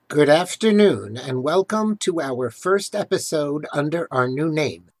Good afternoon, and welcome to our first episode under our new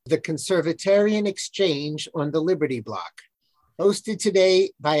name, the Conservatarian Exchange on the Liberty Block, hosted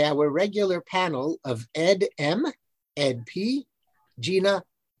today by our regular panel of Ed M., Ed P., Gina,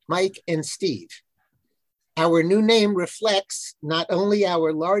 Mike, and Steve. Our new name reflects not only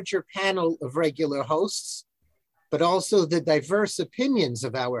our larger panel of regular hosts, but also the diverse opinions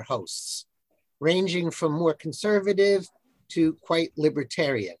of our hosts, ranging from more conservative to quite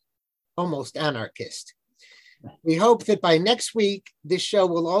libertarian, almost anarchist. We hope that by next week, this show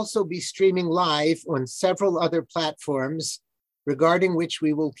will also be streaming live on several other platforms, regarding which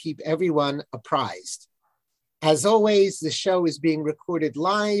we will keep everyone apprised. As always, the show is being recorded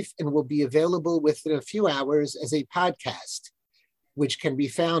live and will be available within a few hours as a podcast, which can be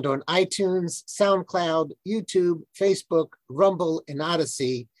found on iTunes, SoundCloud, YouTube, Facebook, Rumble, and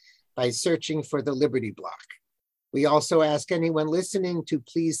Odyssey by searching for the Liberty Block. We also ask anyone listening to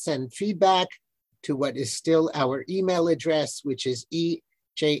please send feedback to what is still our email address, which is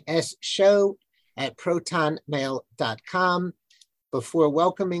ejsshow@protonmail.com. Before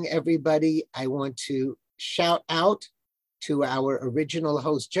welcoming everybody, I want to shout out to our original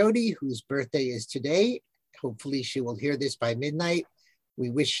host, Jody, whose birthday is today. Hopefully she will hear this by midnight. We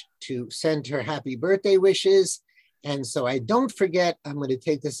wish to send her happy birthday wishes. And so I don't forget, I'm going to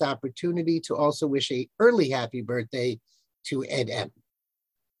take this opportunity to also wish an early happy birthday to Ed M.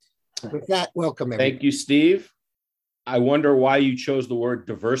 With that, welcome everybody. Thank you, Steve. I wonder why you chose the word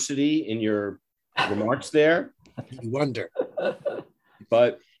diversity in your remarks there. You wonder.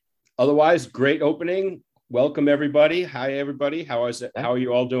 But otherwise, great opening. Welcome, everybody. Hi, everybody. How is it? How are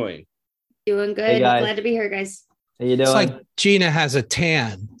you all doing? Doing good. Hey, Glad to be here, guys. How you doing? It's like Gina has a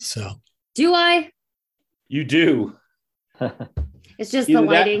tan, so. Do I? You do. It's just Either the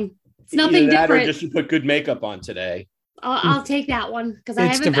lighting. It's nothing Either that different. or just you put good makeup on today. I'll take that one because I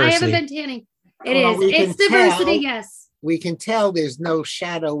It's haven't diversity. been tanning. It Well, we is. It's can diversity, tell. yes. We can tell there's no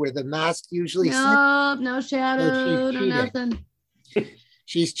shadow where the mask usually sits. No shadow, no cheating. nothing.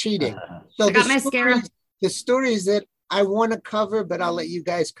 She's cheating. So I got mascara. The stories that I want to cover, but I'll let you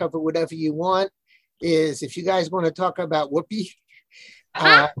guys cover whatever you want, is if you guys want to talk about Whoopi,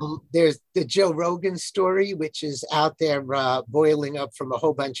 there's the Joe Rogan story, which is out there boiling up from a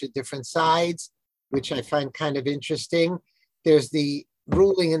whole bunch of different sides, which I find kind of interesting. There's the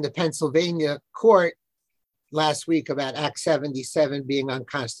ruling in the Pennsylvania court last week about Act 77 being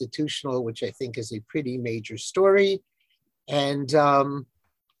unconstitutional, which I think is a pretty major story. And a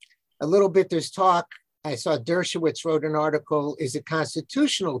little bit, there's talk. I saw Dershowitz wrote an article, is it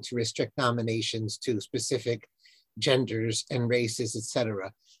constitutional to restrict nominations to specific genders and races,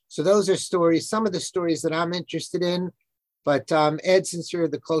 etc.? So those are stories, some of the stories that I'm interested in. But Ed, since you're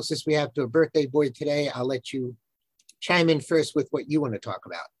the closest we have to a birthday boy today, I'll let you chime in first with what you want to talk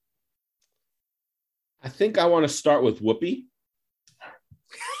about. I think I want to start with Whoopi.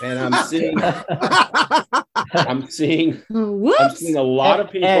 And I'm seeing a lot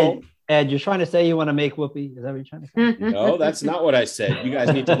of people. Ed, you're trying to say you want to make Whoopi? Is that what you're trying to say? No, that's not what I said. You guys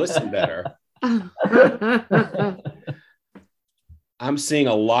need to listen better. I'm seeing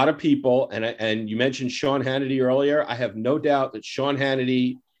a lot of people, and you mentioned Sean Hannity earlier. I have no doubt that Sean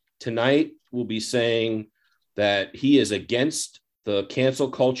Hannity tonight will be saying that he is against the cancel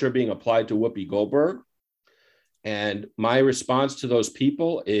culture being applied to Whoopi Goldberg. And my response to those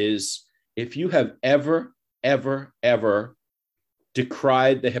people is, if you have ever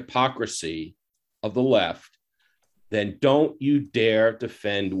decried the hypocrisy of the left, then don't you dare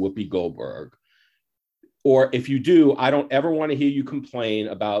defend Whoopi Goldberg. Or if you do, I don't ever want to hear you complain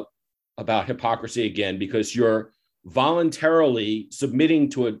about hypocrisy again, because you're voluntarily submitting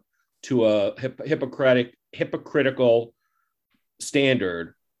to a hypocritical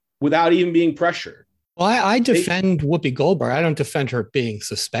standard without even being pressured. Well, I defend Whoopi Goldberg. I don't defend her being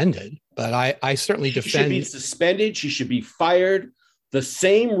suspended, but I certainly defend. She should be suspended. She should be fired. The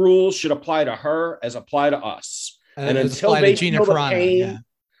same rules should apply to her as apply to us. And until they feel the pain,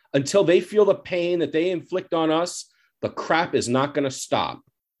 until they feel the pain that they inflict on us, the crap is not going to stop.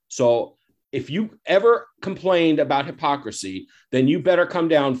 So if you ever complained about hypocrisy, then you better come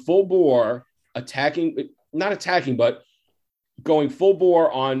down full bore, not attacking, but going full bore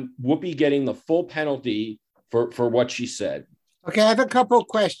on Whoopi getting the full penalty for what she said. Okay, I have a couple of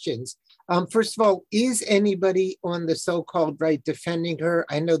questions. First of all, is anybody on the so-called right defending her?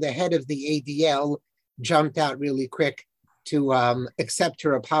 I know the head of the ADL jumped out really quick to accept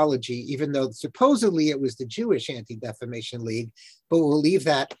her apology, even though supposedly it was the Jewish Anti-Defamation League, but we'll leave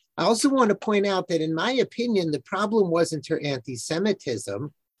that. I also want to point out that in my opinion, the problem wasn't her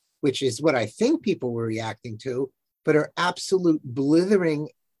anti-Semitism, which is what I think people were reacting to, but her absolute blithering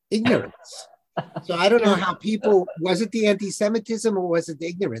ignorance. So I don't know how people, was it the anti-Semitism or was it the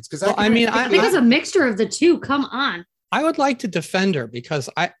ignorance? Because I mean, I think it was a mixture of the two. Come on. I would like to defend her because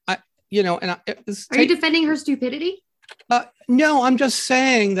are you defending her stupidity? No, I'm just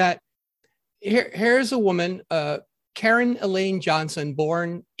saying that here's a woman, Karen Elaine Johnson,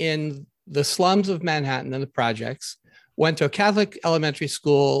 born in the slums of Manhattan in the projects, went to a Catholic elementary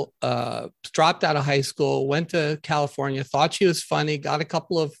school, dropped out of high school, went to California, thought she was funny, got a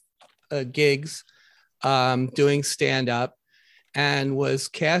couple of gigs doing stand-up, and was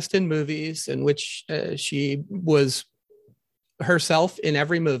cast in movies in which she was herself in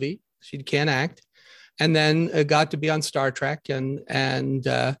every movie. She can't act. And then got to be on Star Trek. And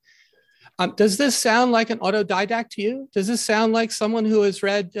does this sound like an autodidact to you? Does this sound like someone who has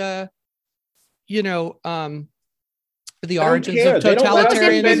read, The Origins of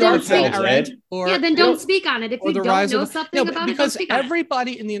Totalitarianism? Then don't speak on it. If you don't know something about it, because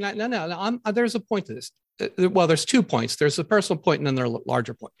everybody in the United, there's a point to this. Well, there's 2 points. There's the personal point and then there's a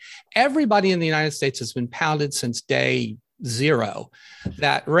larger point. Everybody in the United States has been pounded since day zero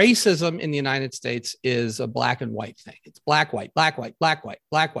that racism in the United States is a black and white thing. It's black, white, black, white, black, white,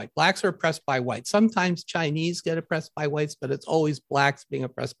 black, white. Blacks are oppressed by whites. Sometimes Chinese get oppressed by whites, but it's always blacks being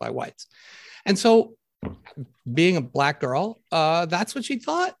oppressed by whites. And so being a black girl, that's what she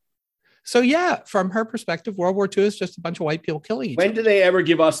thought. So yeah, from her perspective, World War II is just a bunch of white people killing each other. When do they ever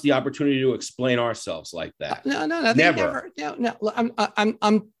give us the opportunity to explain ourselves like that? No, never.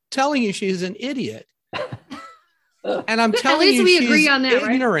 I'm telling you, she's an idiot. And I'm telling you, we she's agree on that,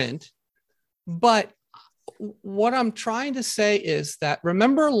 ignorant. Right? But what I'm trying to say is that,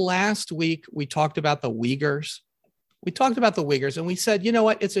 remember last week we talked about the Uyghurs? We talked about the Uyghurs and we said, you know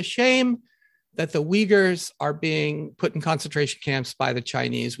what? It's a shame that the Uyghurs are being put in concentration camps by the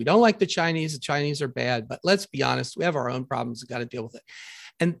Chinese. We don't like the Chinese. The Chinese are bad, but let's be honest, we have our own problems. We've got to deal with it.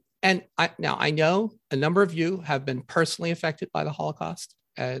 And I know a number of you have been personally affected by the Holocaust,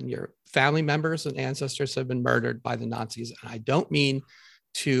 and your family members and ancestors have been murdered by the Nazis. And I don't mean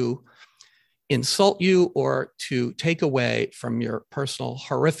to insult you or to take away from your personal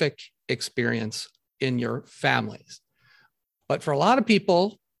horrific experience in your families. But for a lot of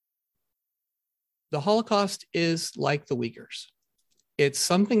people, the Holocaust is like the Uyghurs. It's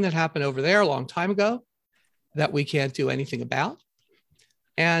something that happened over there a long time ago that we can't do anything about.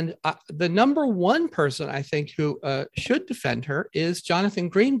 And the number one person I think who should defend her is Jonathan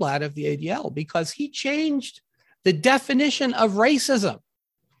Greenblatt of the ADL, because he changed the definition of racism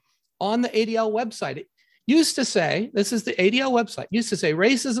on the ADL website. It used to say, this is the ADL website, used to say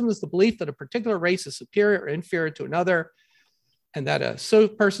racism is the belief that a particular race is superior or inferior to another, and that a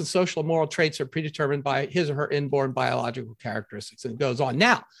person's social and moral traits are predetermined by his or her inborn biological characteristics. And it goes on.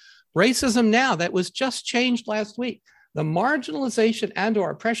 Now, racism now, that was just changed last week. The marginalization and or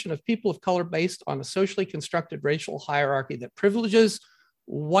oppression of people of color based on a socially constructed racial hierarchy that privileges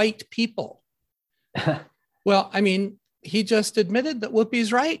white people. Well, I mean, he just admitted that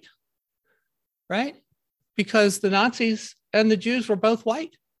Whoopi's right? Because the Nazis and the Jews were both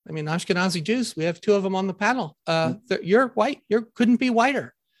white. I mean, Ashkenazi Jews, we have 2 of them on the panel. You're white, you couldn't be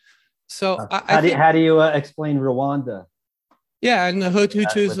whiter. So how do you explain Rwanda? Yeah, and the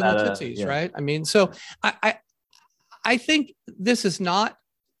Hutus and the Tutsis, yeah. Right? I mean, so I think this is not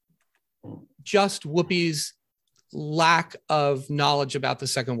just Whoopi's lack of knowledge about the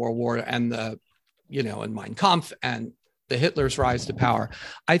Second World War and and Mein Kampf and the Hitler's rise to power.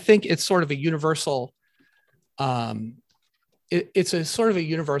 I think it's sort of a universal, it's a sort of a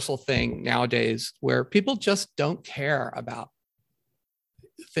universal thing nowadays where people just don't care about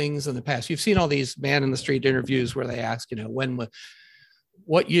things in the past. You've seen all these man in the street interviews where they ask,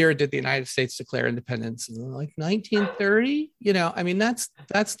 what year did the United States declare independence? And like 1930, I mean, that's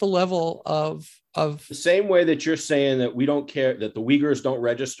the level of the same way that you're saying that we don't care that the Uyghurs don't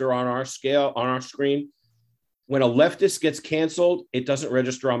register on our scale, on our screen. When a leftist gets canceled, it doesn't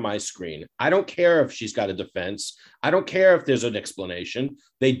register on my screen. I don't care if she's got a defense. I don't care if there's an explanation.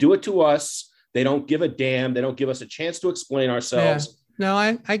 They do it to us. They don't give a damn. They don't give us a chance to explain ourselves. Yeah. No,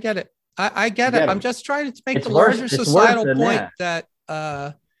 I get it. I get it. I'm just trying to make the larger societal point that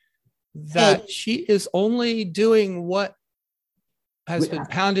she is only doing what has been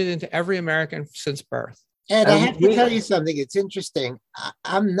pounded into every American since birth. Ed, I have to tell you something. It's interesting.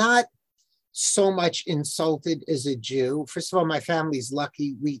 I'm not so much insulted as a Jew. First of all, my family's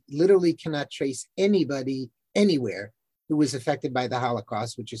lucky. We literally cannot trace anybody anywhere who was affected by the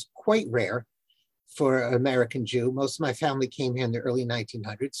Holocaust, which is quite rare for an American Jew. Most of my family came here in the early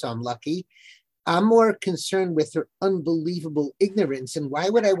 1900s, so I'm lucky. I'm more concerned with her unbelievable ignorance. And why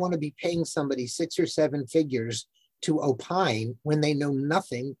would I want to be paying somebody 6 or 7 figures to opine when they know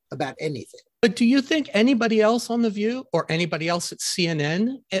nothing about anything. But do you think anybody else on The View or anybody else at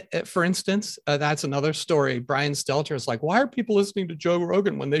CNN, for instance, that's another story. Brian Stelter is like, why are people listening to Joe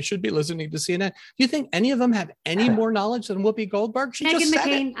Rogan when they should be listening to CNN? Do you think any of them have any more knowledge than Whoopi Goldberg? She just said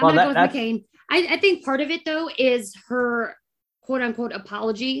McCain. it. I'm going to go with McCain. I think part of it, though, is her quote unquote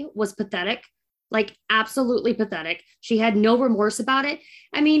apology was pathetic, like absolutely pathetic. She had no remorse about it.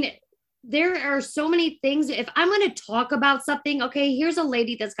 I mean, there are so many things. If I'm going to talk about something, okay, here's a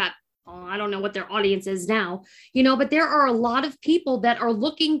lady that's got, I don't know what their audience is now, but there are a lot of people that are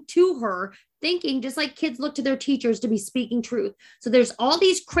looking to her, thinking just like kids look to their teachers to be speaking truth. So there's all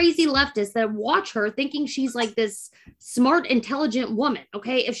these crazy leftists that watch her thinking she's like this smart, intelligent woman.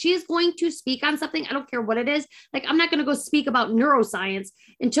 Okay. If she is going to speak on something, I don't care what it is. Like, I'm not going to go speak about neuroscience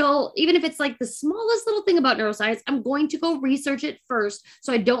until, even if it's like the smallest little thing about neuroscience, I'm going to go research it first.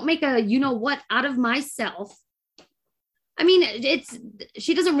 So I don't make a, what out of myself. I mean,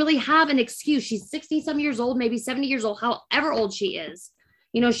 she doesn't really have an excuse. She's 60 some years old, maybe 70 years old, however old she is.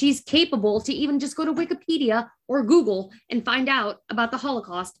 She's capable to even just go to Wikipedia or Google and find out about the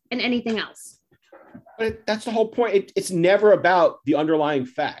Holocaust and anything else. But that's the whole point. It's never about the underlying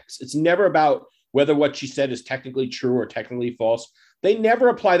facts. It's never about whether what she said is technically true or technically false. They never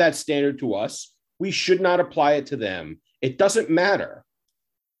apply that standard to us. We should not apply it to them. It doesn't matter.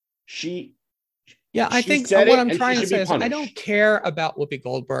 I think what I'm trying to say is I don't care about Whoopi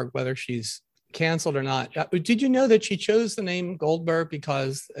Goldberg, whether she's canceled or not. Did you know that she chose the name Goldberg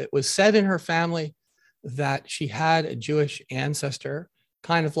because it was said in her family that she had a Jewish ancestor,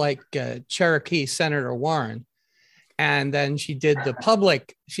 kind of like Cherokee Senator Warren? And then she did the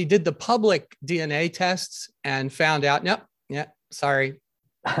public DNA tests and found out, sorry.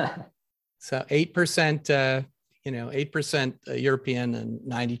 So 8%, 8% European and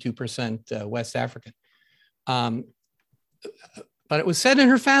 92% West African. But it was said in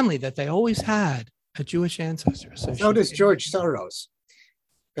her family that they always had a Jewish ancestor. So does George Soros.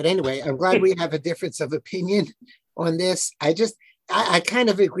 But anyway, I'm glad we have a difference of opinion on this. I kind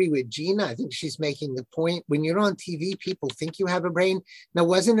of agree with Gina. I think she's making the point. When you're on TV, people think you have a brain. Now,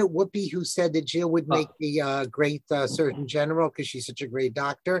 wasn't it Whoopi who said that Jill would make the great Surgeon General because she's such a great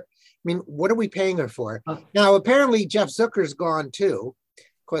doctor? I mean, what are we paying her for? Now, apparently, Jeff Zucker's gone too.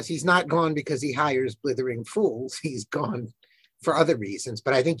 Of course, he's not gone because he hires blithering fools. He's gone for other reasons.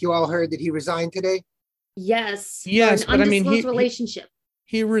 But I think you all heard that he resigned today. Yes. But I mean, relationship.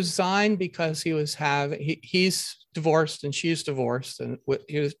 He resigned because he was he's divorced and she's divorced, and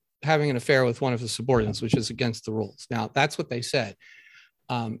he was having an affair with one of his subordinates, which is against the rules. Now, that's what they said.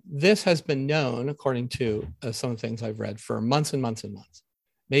 This has been known, according to some of the things I've read, for months and months and months,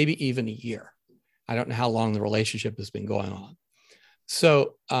 maybe even a year. I don't know how long the relationship has been going on.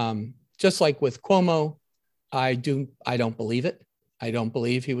 So just like with Cuomo, I don't believe it. I don't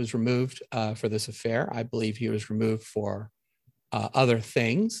believe he was removed for this affair. I believe he was removed for other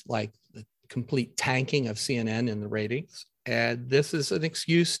things like the complete tanking of CNN in the ratings. And this is an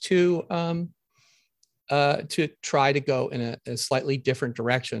excuse to try to go in a slightly different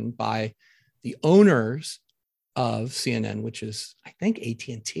direction by the owners of CNN, which is, I think,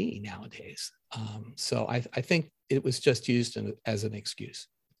 AT&T nowadays. So I think it was just used as an excuse.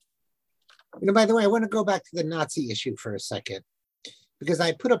 By the way, I want to go back to the Nazi issue for a second, because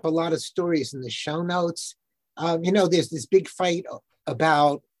I put up a lot of stories in the show notes. There's this big fight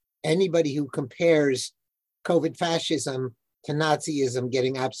about anybody who compares COVID fascism to Nazism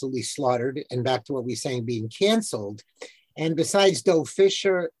getting absolutely slaughtered, and back to what we were saying, being canceled. And besides Doe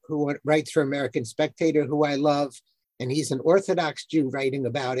Fisher, who writes for American Spectator, who I love, and he's an Orthodox Jew writing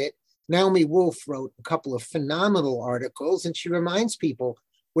about it, Naomi Wolf wrote a couple of phenomenal articles, and she reminds people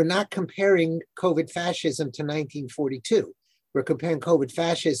we're not comparing COVID fascism to 1942. We're comparing COVID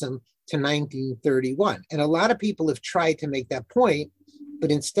fascism to 1931. And a lot of people have tried to make that point, but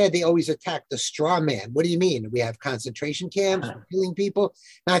instead they always attack the straw man. What do you mean? We have concentration camps killing people?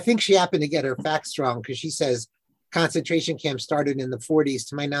 And I think she happened to get her facts wrong, because she says concentration camps started in the 40s.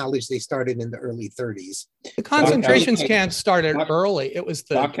 To my knowledge, they started in the early 30s. The concentration camps started early. It was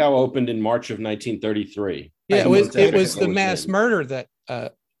Dachau opened in March of 1933. Yeah, it was the mass murder that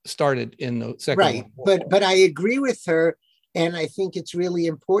started in the Second World War. But I agree with her. And I think it's really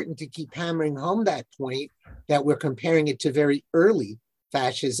important to keep hammering home that point, that we're comparing it to very early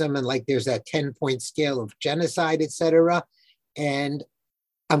fascism, and like there's that 10-point scale of genocide, etc. And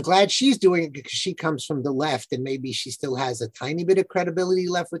I'm glad she's doing it because she comes from the left, and maybe she still has a tiny bit of credibility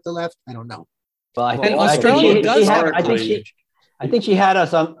left with the left. I don't know. Well, Australia does. I think she had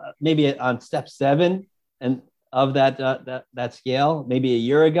us on maybe on step 7 and of that scale, maybe a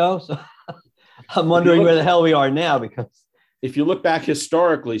year ago. So I'm wondering where the hell we are now, because if you look back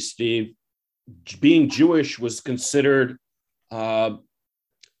historically, Steve, being Jewish was considered a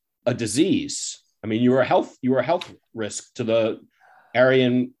disease. I mean, you were a health risk to the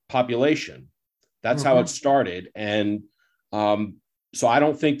Aryan population. That's how it started. And so I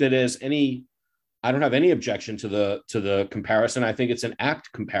don't think that I don't have any objection to the comparison. I think it's an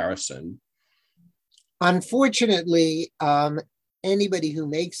apt comparison. Unfortunately, anybody who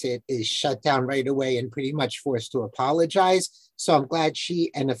makes it is shut down right away and pretty much forced to apologize. So I'm glad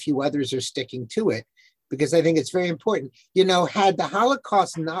she and a few others are sticking to it, because I think it's very important. You know, had the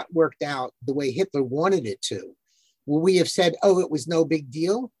Holocaust not worked out the way Hitler wanted it to, would we have said, oh, it was no big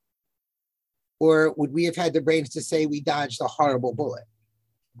deal? Or would we have had the brains to say we dodged a horrible bullet?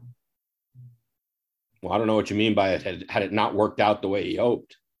 Well, I don't know what you mean by it. Had it not worked out the way he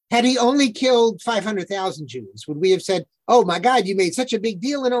hoped. Had he only killed 500,000 Jews, would we have said, oh my God, you made such a big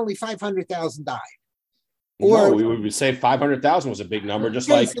deal and only 500,000 died? Or no, we would say 500,000 was a big number, just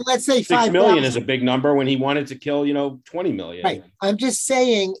like so let's say 6 million is a big number when he wanted to kill, 20 million. Right. I'm just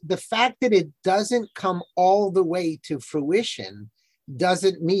saying the fact that it doesn't come all the way to fruition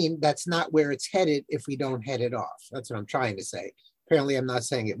doesn't mean that's not where it's headed if we don't head it off. That's what I'm trying to say. Apparently, I'm not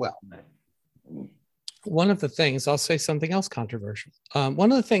saying it well. One of the things, I'll say something else controversial.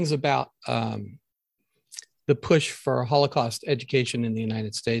 One of the things about the push for Holocaust education in the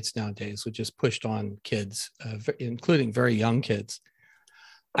United States nowadays, which is pushed on kids, including very young kids,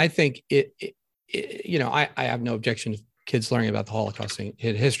 I think I have no objection to kids learning about the Holocaust in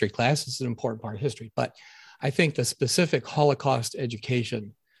history class. It's an important part of history, but I think the specific Holocaust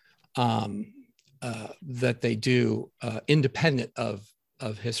education that they do independent of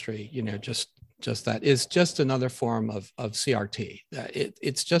history, just that is just another form of CRT.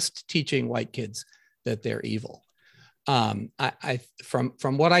 It's just teaching white kids that they're evil. I from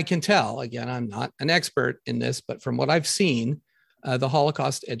what I can tell, again, I'm not an expert in this, but from what I've seen, the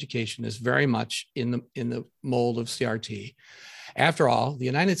Holocaust education is very much in the mold of CRT. After all, the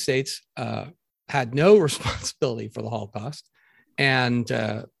United States had no responsibility for the Holocaust, and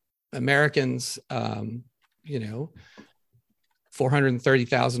Americans,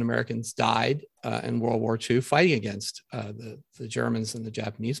 430,000 Americans died in World War II fighting against the Germans and the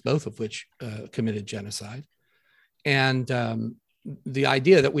Japanese, both of which committed genocide. And the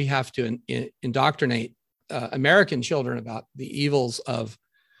idea that we have to indoctrinate American children about the evils of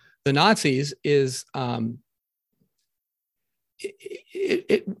the Nazis is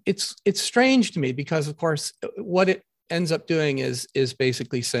it's strange to me, because of course what it ends up doing is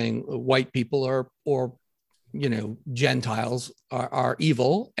basically saying white people or Gentiles are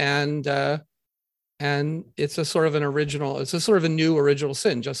evil, and it's a sort of a new original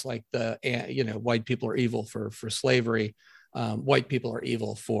sin, just like white people are evil for slavery, white people are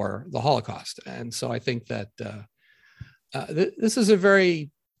evil for the Holocaust. And so I think that this is a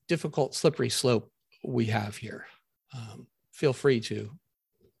very difficult, slippery slope we have here. Feel free to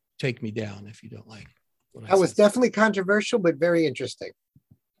take me down if you don't like what I said. That was definitely controversial, but very interesting.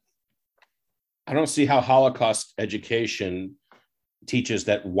 I don't see how Holocaust education teaches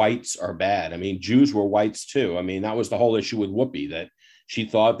that whites are bad. I mean, Jews were whites too. I mean, that was the whole issue with Whoopi, that she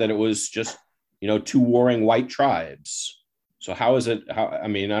thought that it was just, two warring white tribes. So how is it? I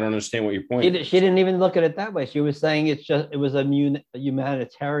don't understand what your point is. She didn't even look at it that way. She was saying it was a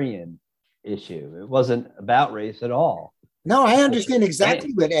humanitarian issue. It wasn't about race at all. No, I understand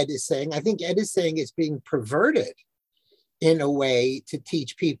exactly what Ed is saying. I think Ed is saying it's being perverted in a way to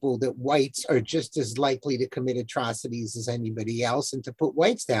teach people that whites are just as likely to commit atrocities as anybody else and to put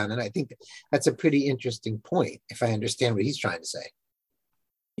whites down. And I think that's a pretty interesting point, if I understand what he's trying to say.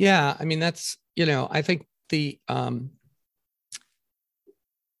 Yeah, I mean, that's, I think the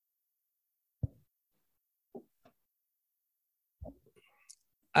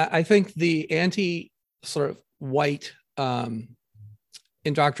I think the anti sort of white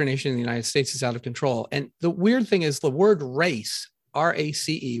indoctrination in the United States is out of control. And the weird thing is the word race,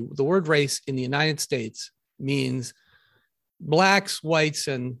 R-A-C-E, the word race in the United States means blacks, whites,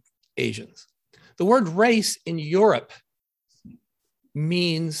 and Asians. The word race in Europe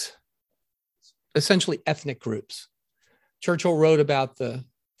means essentially ethnic groups. Churchill wrote about the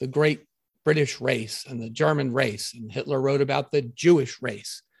great British race and the German race, and Hitler wrote about the Jewish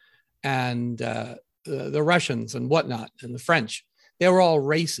race, and the Russians and whatnot, and the French. They were all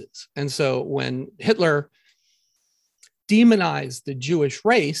races. And so when Hitler demonized the Jewish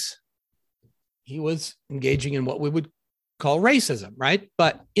race, he was engaging in what we would call racism, right?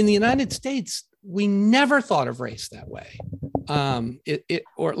 But in the United States, we never thought of race that way.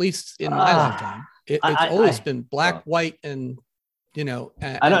 Or at least in my lifetime, it's always been black, white, and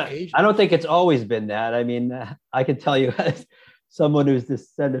I don't think it's always been that. I mean, I can tell you as someone who's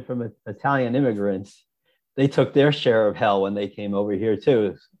descended from Italian immigrants, they took their share of hell when they came over here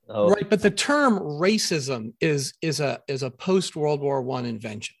too. So. Right, but the term racism is a post World War I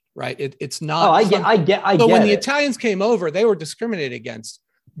invention, right? It's not. Oh, I get. So when the Italians came over, they were discriminated against,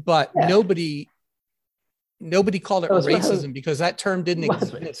 but nobody called it racism because that term didn't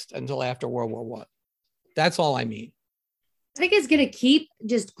exist until after World War I. That's all I mean. I think it's going to keep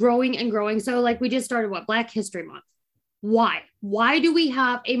just growing and growing. So like we just started Black History Month. Why? Why do we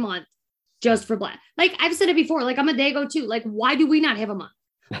have a month just for Black? Like I've said it before, like I'm a Dago too. Like, why do we not have a month?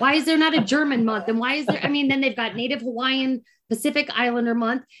 Why is there not a German month? And why is there, then they've got Native Hawaiian Pacific Islander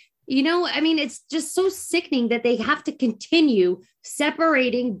month. It's just so sickening that they have to continue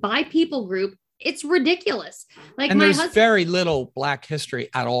separating by people group. It's ridiculous. And there's very little Black history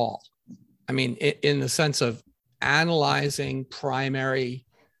at all. In the sense of analyzing primary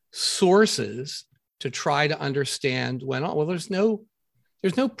sources to try to understand there's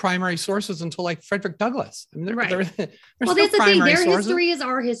no primary sources until like Frederick Douglass. There's that's the thing. Their history is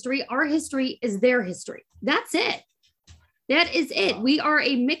our history. Our history is their history. That's it. That is it. We are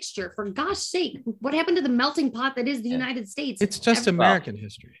a mixture, for gosh sake. What happened to the melting pot that is the United States? It's just American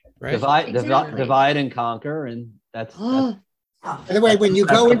history, right? Divide and conquer. And that's by the way, when you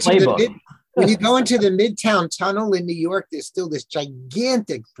go into the Midtown Tunnel in New York, there's still this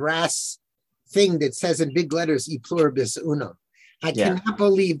gigantic brass thing that says in big letters, E pluribus unum. I cannot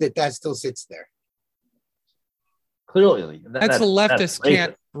believe that still sits there. Clearly. That's the leftists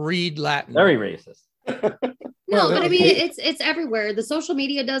can't read Latin. Very racist. No, but it's everywhere. The social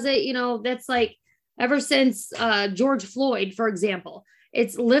media does it, that's like ever since George Floyd, for example.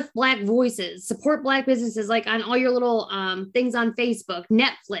 It's lift Black voices, support Black businesses, like on all your little things on Facebook,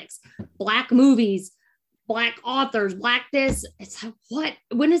 Netflix, Black movies, Black authors, Black this. It's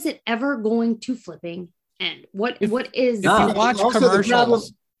when is it ever going to flipping end? If you watch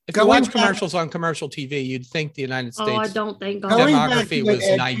commercials, commercials on commercial TV, you'd think the United States I don't think demography was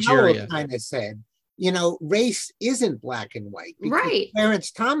Nigeria. Kind of said, race isn't black and white. Right.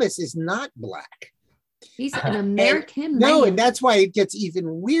 Clarence Thomas is not Black. He's an American man. No, and that's why it gets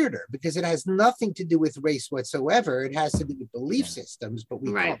even weirder, because it has nothing to do with race whatsoever. It has to do with belief systems, but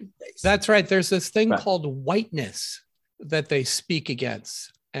we call it race. That's right. There's this thing called whiteness that they speak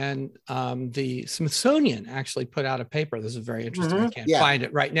against. And the Smithsonian actually put out a paper. This is very interesting. I can't find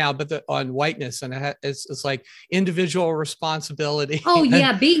it right now, but on whiteness, and it's like individual responsibility. Oh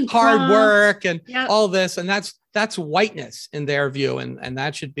yeah, being hard work and all this, and that's whiteness in their view, and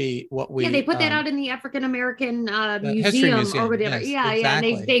that should be what we. Yeah, they put that out in the African American museum or whatever. Yes,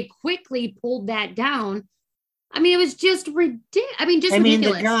 exactly. And they quickly pulled that down. It was just ridiculous.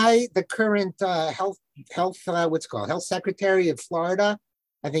 The current health secretary of Florida.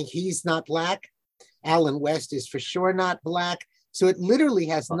 I think he's not Black. Alan West is for sure not Black. So it literally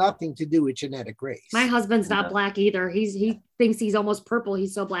has nothing to do with genetic race. My husband's not Black either. He thinks he's almost purple.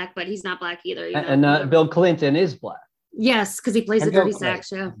 He's so Black, but he's not Black either. And Bill Clinton is Black. Yes, because he plays the dirty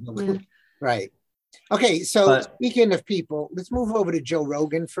sax. Yeah. Right. Okay, so speaking of people, let's move over to Joe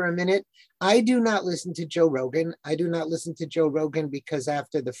Rogan for a minute. I do not listen to Joe Rogan. Because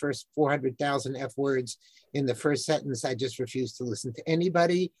after the first 400,000 F words in the first sentence, I just refuse to listen to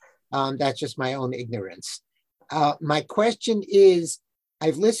anybody. That's just my own ignorance. My question is,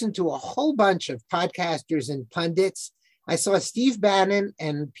 I've listened to a whole bunch of podcasters and pundits. I saw Steve Bannon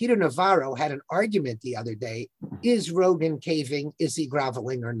and Peter Navarro had an argument the other day. Is Rogan caving? Is he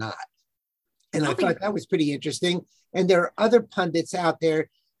groveling or not? And I thought that was pretty interesting. And there are other pundits out there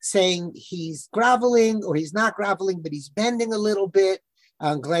saying he's groveling or he's not groveling, but he's bending a little bit.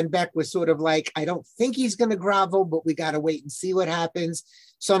 Glenn Beck was sort of like, I don't think he's going to grovel, but we got to wait and see what happens.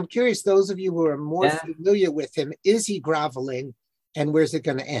 So I'm curious, those of you who are more familiar with him, is he groveling and where's it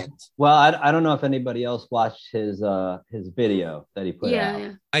going to end? Well, I don't know if anybody else watched his video that he put out.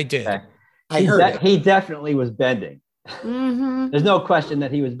 Yeah. I did. Okay. I heard it. He definitely was bending. Mm-hmm. There's no question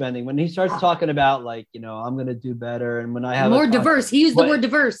that he was bending when he starts talking about I'm going to do better, and when I have more diverse. He used the word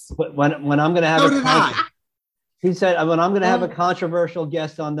diverse. When I'm going to have he said when I'm going to have a controversial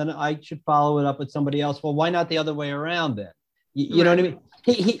guest on, then I should follow it up with somebody else. Well, why not the other way around then? You know what I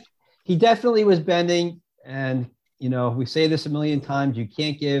mean? He definitely was bending, and we say this a million times. You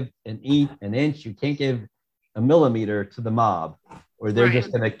can't give an inch. You can't give a millimeter to the mob, or they're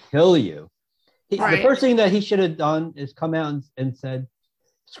just going to kill you. The first thing that he should have done is come out and said,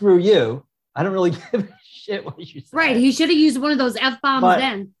 screw you. I don't really give a shit what you say. Right. He should have used one of those F-bombs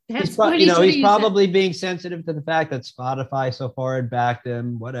then. He's probably being sensitive to the fact that Spotify so far had backed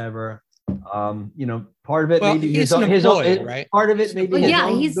him, whatever. Part of it maybe his own, right? Part of it maybe.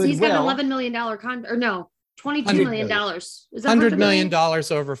 He's got an $11 million contract, or no, $22 million. Is that $100 million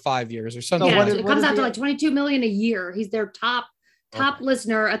over 5 years or something? Yeah, it comes out to like $22 million a year. He's their top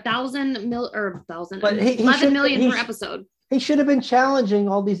listener, 11 million per episode. He should have been challenging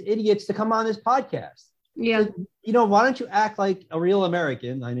all these idiots to come on his podcast. Yeah. So, why don't you act like a real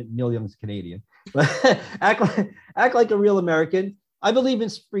American? I know Neil Young's Canadian, but act like a real American. I believe in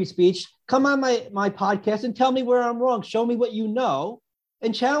free speech. Come on my podcast and tell me where I'm wrong. Show me what you know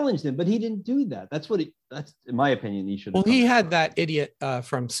and challenge them. But he didn't do that. That's in my opinion, he should have. Well, he had that idiot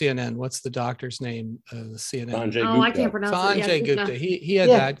from CNN. What's the doctor's name? The CNN. Sanjay Gupta. I can't pronounce it. Sanjay Gupta. He had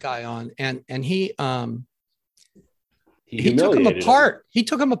that guy on, and he took him apart. He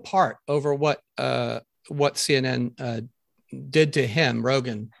took him apart over what CNN did to him,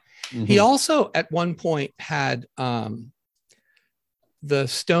 Rogan. Mm-hmm. He also at one point had the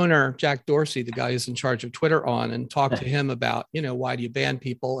stoner Jack Dorsey, the guy who's in charge of Twitter, on and talked to him about, why do you ban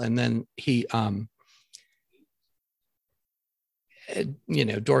people? And then he,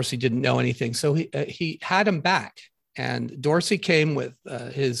 Dorsey didn't know anything. So he had him back, and Dorsey came with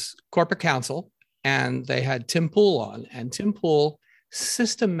his corporate counsel, and they had Tim Pool on, and Tim Pool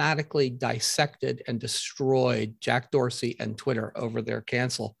systematically dissected and destroyed Jack Dorsey and Twitter over their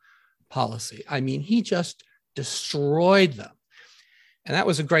cancel policy. I mean, he just destroyed them. And that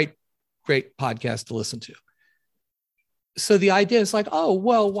was a great, great podcast to listen to. So the idea is like, oh,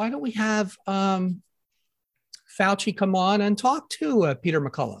 well, why don't we have Fauci come on and talk to Peter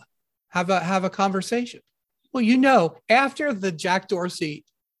McCullough, have a conversation? Well, after the Jack Dorsey,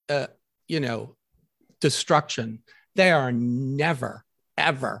 destruction, they are never,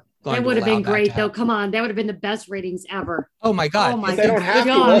 ever going to. That would have been great, though. Come on. That would have been the best ratings ever. Oh, my God. Oh, my They don't have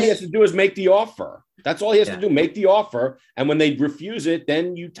to. All he has to do is make the offer. That's all he has to do, make the offer. And when they refuse it,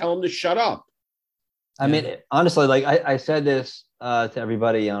 then you tell them to shut up. I mean, honestly, like I said this to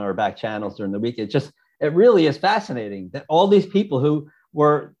everybody on our back channels during the week. It really is fascinating that all these people who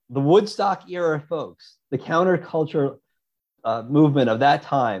were the Woodstock era folks, the counterculture movement of that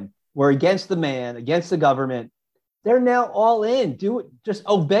time, were against the man, against the government. They're now all in. Just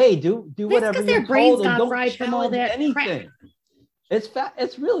obey. Do whatever you're told, and don't fried from all that anything. Crap.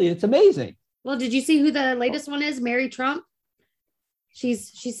 It's amazing. Well, did you see who the latest one is? Mary Trump. She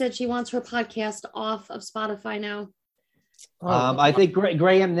said she wants her podcast off of Spotify now. I think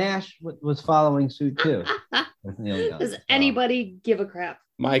Graham Nash was following suit too. Does anybody give a crap?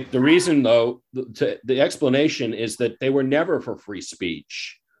 Mike, the reason though, the explanation is that they were never for free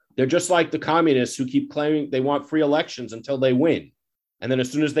speech. They're just like the communists who keep claiming they want free elections until they win. And then as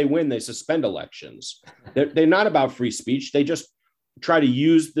soon as they win, they suspend elections. They're not about free speech. They just try to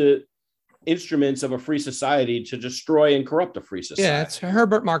use the instruments of a free society to destroy and corrupt a free society. Yeah, it's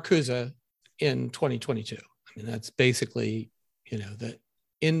Herbert Marcuse in 2022. I mean, that's basically, the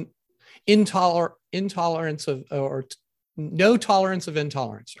intolerance of, or no tolerance of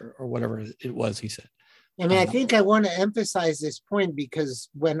intolerance, or whatever it was he said. And I think I want to emphasize this point, because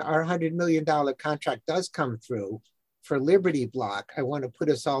when our $100 million contract does come through for Liberty Block, I want to put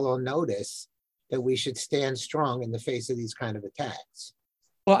us all on notice that we should stand strong in the face of these kind of attacks.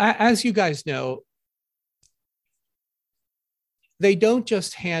 Well, as you guys know, they don't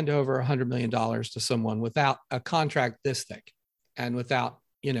just hand over $100 million to someone without a contract this thick and without,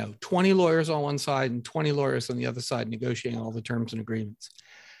 20 lawyers on one side and 20 lawyers on the other side negotiating all the terms and agreements.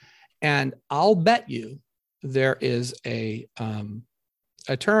 And I'll bet you there is a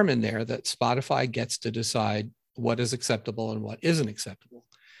term in there that Spotify gets to decide what is acceptable and what isn't acceptable.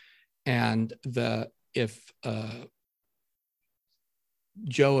 And if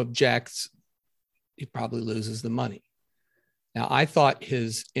Joe objects, he probably loses the money. Now, I thought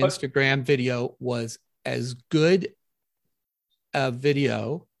his Instagram video was as good a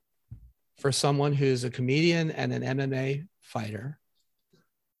video for someone who's a comedian and an MMA fighter.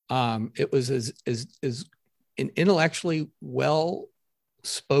 It was as an intellectually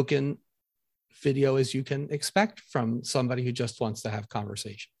well-spoken video as you can expect from somebody who just wants to have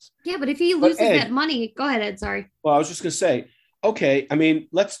conversations. Yeah, but if he loses that money, go ahead, Ed. Sorry. Well, I was just going to say, okay, I mean,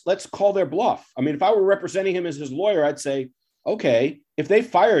 let's call their bluff. I mean, if I were representing him as his lawyer, I'd say, okay, if they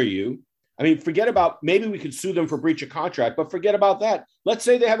fire you, I mean, forget about, maybe we could sue them for breach of contract, but forget about that. Let's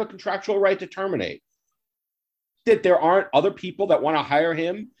say they have a contractual right to terminate. That there aren't other people that want to hire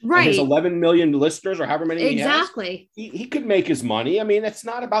him, right? His 11 million listeners, or however many exactly. He has. He could make his money. I mean, it's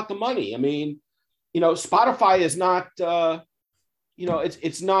not about the money. I mean, Spotify is not,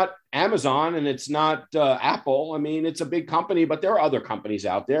 it's not Amazon and it's not Apple. I mean, it's a big company, but there are other companies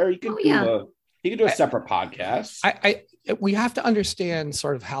out there. You can He could do a separate podcast. We have to understand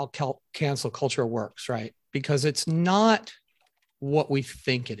sort of how cancel culture works, right? Because it's not what we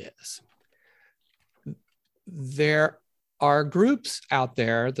think it is. There are groups out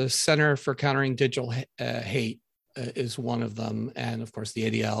there. The Center for Countering Digital Hate is one of them, and of course the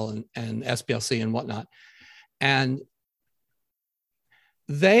ADL and SPLC and whatnot. And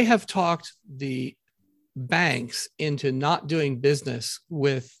they have talked the banks into not doing business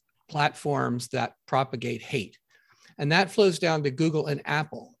with platforms that propagate hate. And that flows down to Google and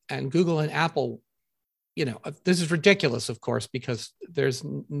Apple. And Google and Apple, you know, this is ridiculous, of course, because there's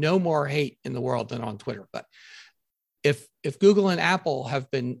no more hate in the world than on Twitter. But if Google and Apple have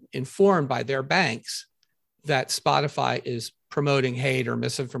been informed by their banks that Spotify is promoting hate or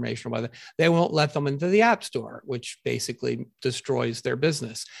misinformation or whether, they won't let them into the App Store, which basically destroys their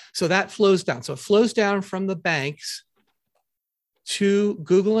business. So that flows down. So it flows down from the banks to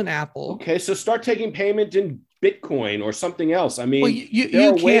Google and Apple. Okay, so start taking payment in Bitcoin or something else. I mean, well,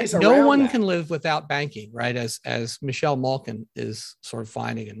 you can't. No one can live without banking, right? As Michelle Malkin is sort of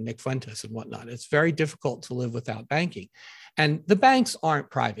finding, and Nick Fuentes and whatnot. It's very difficult to live without banking, and the banks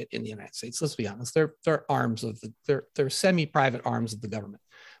aren't private in the United States. Let's be honest; they're arms of they're semi-private arms of the government.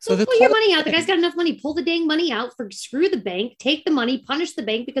 So pull your money out. The guy's got enough money. Pull the dang money out. Screw the bank. Take the money. Punish the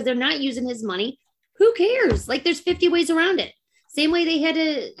bank because they're not using his money. Who cares? Like there's 50 ways around it. Same way they had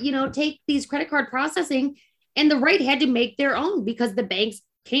to, take these credit card processing, and the right had to make their own because the banks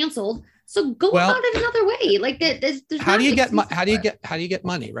canceled. So go about it another way. Like that. How do you get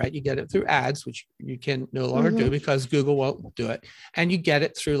money? Right? You get it through ads, which you can no longer do because Google won't do it, and you get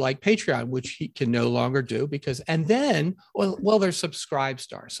it through like Patreon, which he can no longer do because. And then, there's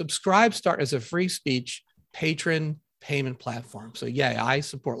Subscribestar. Subscribestar is a free speech patron payment platform. So yay, I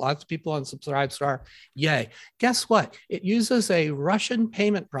support lots of people on Subscribestar. Yay. Guess what? It uses a Russian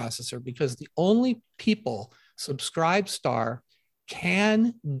payment processor because the only people Subscribestar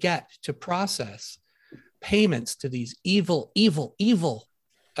can get to process payments to these evil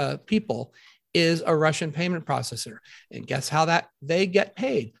people is a Russian payment processor. And guess how that they get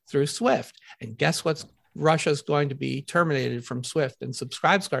paid? Through SWIFT. And guess what's Russia's going to be terminated from SWIFT, and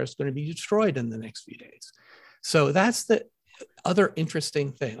Subscribestar is going to be destroyed in the next few days. So that's the other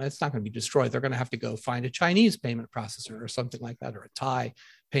interesting thing. It's not going to be destroyed. They're going to have to go find a Chinese payment processor or something like that, or a Thai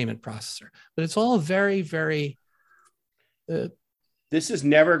payment processor. But it's all very, very... this is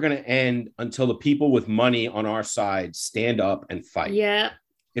never going to end until the people with money on our side stand up and fight. Yeah.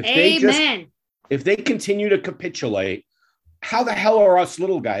 If they continue to capitulate, how the hell are us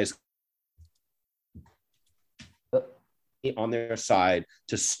little guys on their side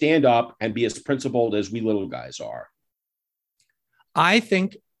to stand up and be as principled as we little guys are? I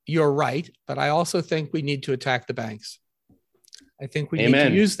think you're right, but I also think we need to attack the banks. I think we need to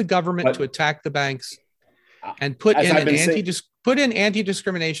use the government to attack the banks and put in an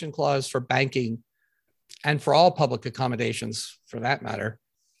anti-discrimination clause for banking and for all public accommodations, for that matter.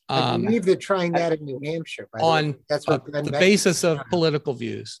 I believe they're trying that in New Hampshire. That's what the basis of political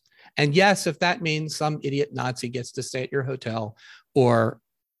views. And yes, if that means some idiot Nazi gets to stay at your hotel or,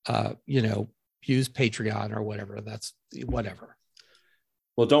 use Patreon or whatever, that's whatever.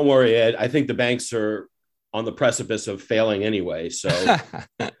 Well, don't worry, Ed. I think the banks are on the precipice of failing anyway. So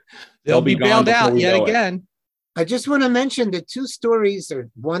they'll be bailed out yet again. I just want to mention the two stories, or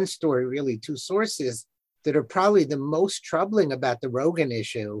one story, really, two sources that are probably the most troubling about the Rogan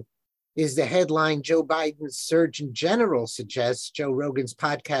issue is the headline, Joe Biden's Surgeon General suggests Joe Rogan's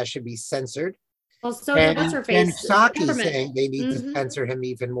podcast should be censored. Well, so did what's her face? And Psaki saying they need to censor him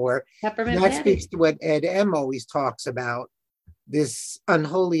even more. That speaks to what Ed M always talks about, this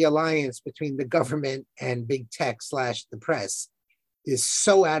unholy alliance between the government and big tech / the press is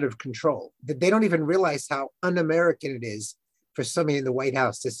so out of control that they don't even realize how un-American it is for somebody in the White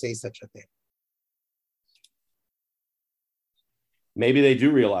House to say such a thing. Maybe they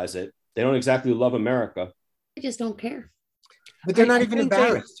do realize it. They don't exactly love America. They just don't care. But they're not even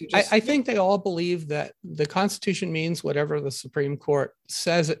embarrassed. I think they all believe that the Constitution means whatever the Supreme Court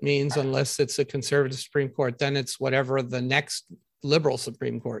says it means, unless it's a conservative Supreme Court, then it's whatever the next liberal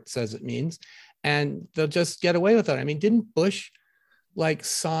Supreme Court says it means. And they'll just get away with it. I mean, didn't Bush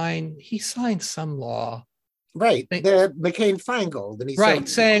signed some law? Right, the McCain-Feingold. And he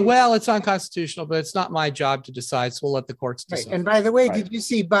saying, well, it's unconstitutional, but it's not my job to decide, so we'll let the courts decide. Right. And by the way, did you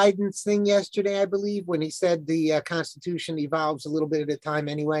see Biden's thing yesterday, I believe, when he said the Constitution evolves a little bit at a time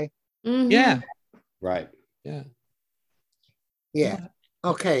anyway? Mm-hmm. Yeah. Right. Yeah.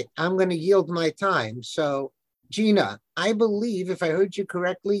 Okay, I'm going to yield my time. So Gina, I believe if I heard you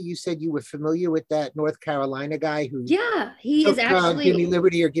correctly, you said you were familiar with that North Carolina guy who he is actually Give Me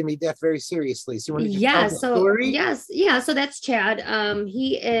Liberty or Give Me Death very seriously. So you want to just tell the story? So that's Chad.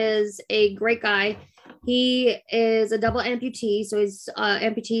 He is a great guy. He is a double amputee, so he's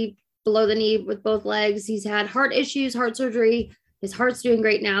amputee below the knee with both legs. He's had heart issues, heart surgery. His heart's doing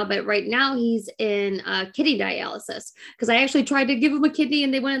great now, but right now he's in kidney dialysis because I actually tried to give him a kidney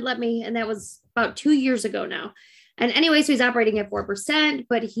and they wouldn't let me, and that was about 2 years ago now. And anyway, so he's operating at 4%,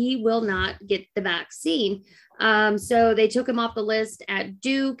 but he will not get the vaccine. So they took him off the list at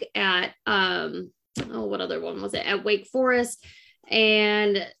Duke, at what other one was it? At Wake Forest,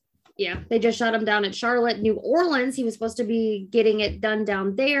 and yeah, they just shot him down at Charlotte, New Orleans. He was supposed to be getting it done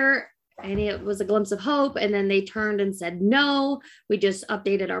down there, and it was a glimpse of hope. And then they turned and said, no, we just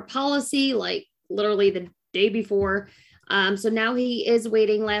updated our policy like literally the day before. So now he is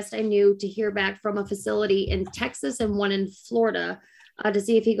waiting, last I knew, to hear back from a facility in Texas and one in Florida to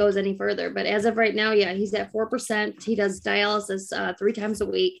see if he goes any further. But as of right now, yeah, he's at 4%. He does dialysis 3 times a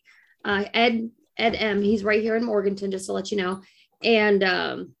week. Ed M, he's right here in Morganton, just to let you know.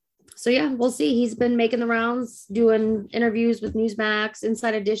 And so, yeah, we'll see. He's been making the rounds, doing interviews with Newsmax,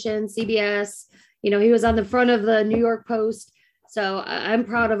 Inside Edition, CBS. You know, he was on the front of the New York Post. So I'm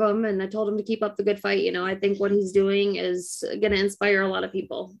proud of him, and I told him to keep up the good fight. You know, I think what he's doing is going to inspire a lot of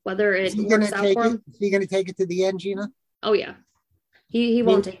people, whether it works out for him. Is he going to take it to the end, Gina? Oh, yeah. He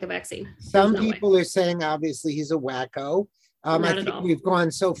won't take the vaccine. Some people are saying, obviously, he's a wacko. I think we've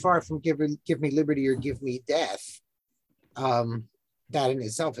gone so far from give me liberty or give me death. That in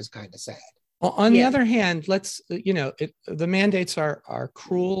itself is kind of sad. Well, on the other hand, let's, the mandates are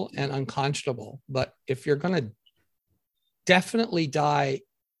cruel and unconscionable, but if you're going to definitely die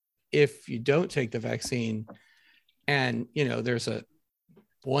if you don't take the vaccine, and, there's a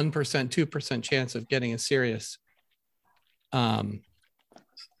 1%, 2% chance of getting a serious thing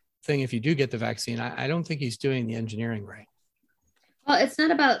if you do get the vaccine, I don't think he's doing the engineering right. Well, it's not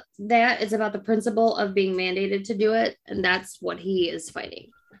about that. It's about the principle of being mandated to do it. And that's what he is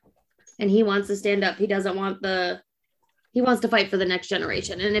fighting. And he wants to stand up. He doesn't want he wants to fight for the next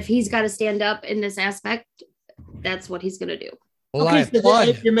generation. And if he's got to stand up in this aspect, that's what he's going to do. Well,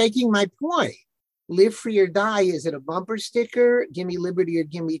 so you're making my point. Live free or die. Is it a bumper sticker? Give me liberty or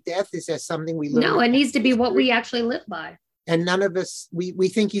give me death. Is that something we learn? No, it needs to be what we actually live by. And none of us, we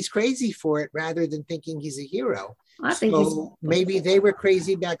think he's crazy for it rather than thinking he's a hero. I think maybe they were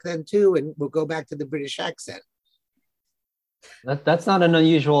crazy back then too, and we'll go back to the British accent. That's not an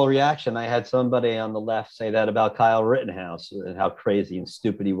unusual reaction. I had somebody on the left say that about Kyle Rittenhouse and how crazy and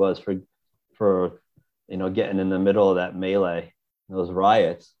stupid he was for getting in the middle of that melee, those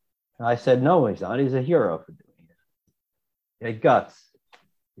riots. And I said, no, he's not. He's a hero for doing it. He had guts.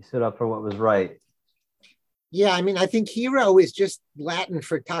 He stood up for what was right. Yeah, I mean, I think hero is just Latin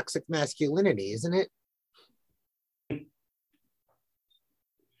for toxic masculinity, isn't it?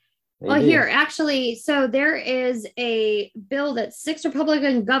 Well, here, actually, so there is a bill that 6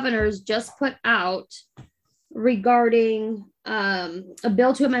 Republican governors just put out regarding a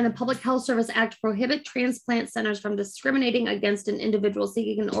bill to amend the Public Health Service Act to prohibit transplant centers from discriminating against an individual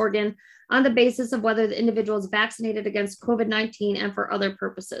seeking an organ on the basis of whether the individual is vaccinated against COVID-19 and for other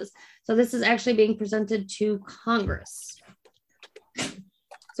purposes. So this is actually being presented to Congress.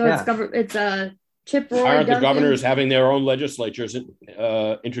 So it's a Chip Roy. Aren't the governors having their own legislatures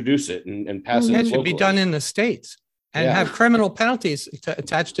introduce it and pass it? It should be done in the states and have criminal penalties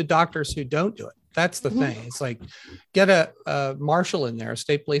attached to doctors who don't do it. That's the thing. It's like get a marshal in there, a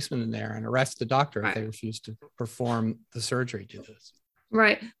state policeman in there, and arrest the doctor if they refuse to perform the surgery to this.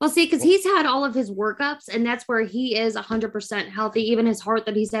 Right. Well, see, because he's had all of his workups, and that's where he is 100% healthy. Even his heart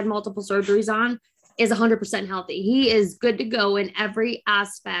that he's had multiple surgeries on is 100% healthy. He is good to go in every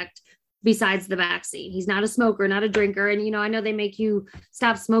aspect besides the vaccine. He's not a smoker, not a drinker. And, I know they make you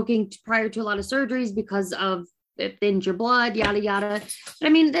stop smoking prior to a lot of surgeries because of it thins your blood, yada, yada. But I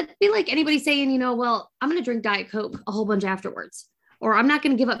mean, that'd be like anybody saying, well, I'm going to drink Diet Coke a whole bunch afterwards, or I'm not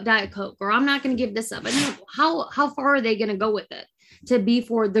going to give up Diet Coke, or I'm not going to give this up. I mean, how far are they going to go with it to be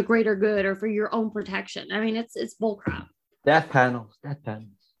for the greater good or for your own protection? I mean, it's bull crap. Death panels.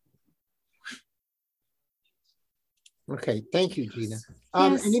 Okay. Thank you, Gina.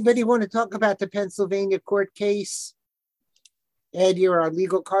 Anybody want to talk about the Pennsylvania court case? Ed, you're our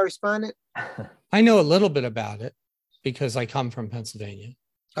legal correspondent. I know a little bit about it because I come from Pennsylvania.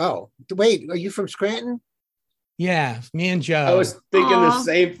 Oh, wait, are you from Scranton? Yeah, me and Joe. I was thinking the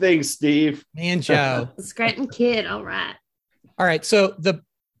same thing, Steve. Me and Joe. The Scranton kid. All right. All right. So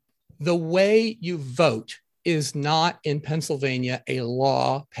the way you vote is not in Pennsylvania a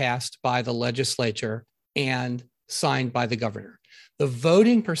law passed by the legislature and signed by the governor. The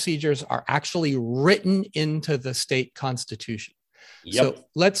voting procedures are actually written into the state constitution. Yep. So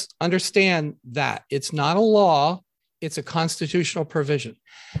let's understand that it's not a law, it's a constitutional provision.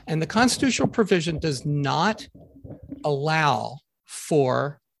 And the constitutional provision does not allow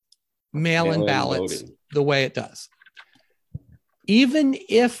for mail-in ballots voting the way it does. Even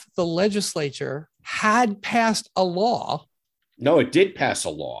if the legislature had passed a law. No, it did pass a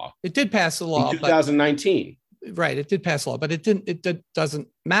law. It did pass a law in 2019. Right, it did pass a law, but it doesn't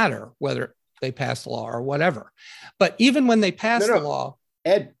matter whether they passed a law or whatever. But even when they passed the law.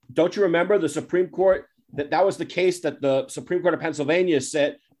 Ed, don't you remember the Supreme Court, that was the case that the Supreme Court of Pennsylvania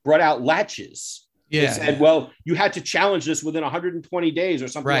brought out latches. Yeah. It said, well, you had to challenge this within 120 days or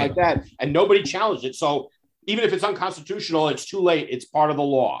something like that. And nobody challenged it. So even if it's unconstitutional, it's too late. It's part of the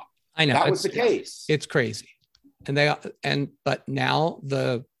law. I know. That was the case. It's crazy. But now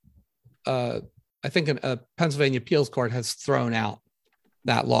I think a Pennsylvania appeals court has thrown out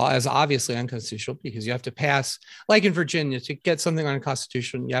that law as obviously unconstitutional, because you have to pass, like in Virginia, to get something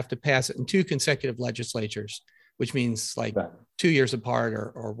unconstitutional, you have to pass it in 2 consecutive legislatures, which means like 2 years apart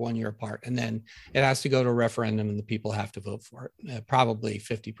or 1 year apart. And then it has to go to a referendum and the people have to vote for it, probably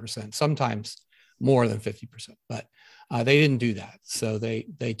 50%, sometimes more than 50%, but they didn't do that. So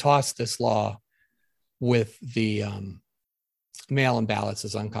they tossed this law with the mail-in ballots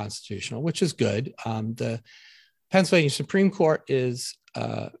as unconstitutional, which is good. The Pennsylvania Supreme Court is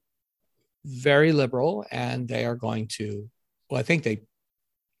very liberal, and they are going to, I think they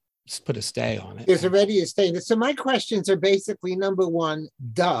put a stay on it. There's already a stay. So my questions are basically, number one,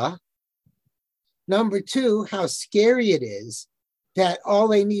 duh. Number two, how scary it is that all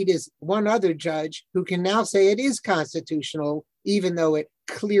they need is one other judge who can now say it is constitutional, even though it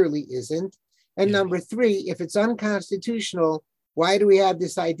clearly isn't. And number three, if it's unconstitutional, why do we have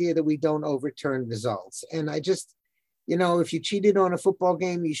this idea that we don't overturn results? And I just, if you cheated on a football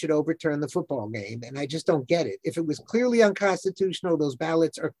game, you should overturn the football game. And I just don't get it. If it was clearly unconstitutional, those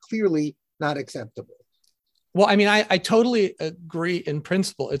ballots are clearly not acceptable. Well, I mean, I totally agree in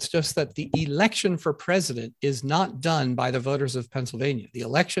principle. It's just that the election for president is not done by the voters of Pennsylvania. The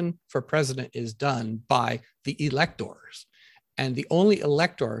election for president is done by the electors. And the only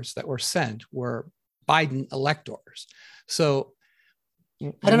electors that were sent were Biden electors. So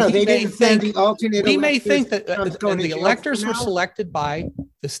I don't know. They didn't send the alternate. We may think that the electors were selected by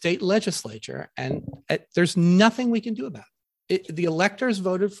the state legislature, and there's nothing we can do about it. The electors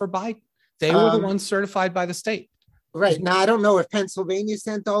voted for Biden. They were the ones certified by the state. Right. Now, I don't know if Pennsylvania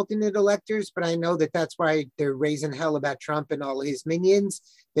sent alternate electors, but I know that that's why they're raising hell about Trump and all his minions,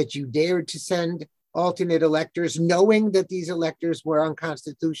 that you dared to send alternate electors, knowing that these electors were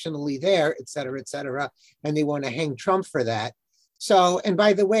unconstitutionally there, et cetera, and they want to hang Trump for that. So, and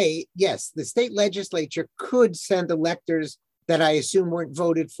by the way, yes, the state legislature could send electors that I assume weren't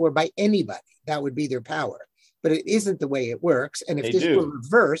voted for by anybody. That would be their power. But it isn't the way it works. And if were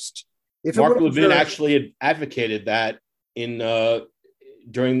reversed, Mark Levin actually had advocated that in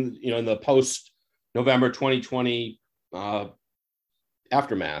during in the post November 2020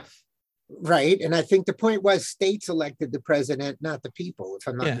 aftermath. Right. And I think the point was states elected the president, not the people, if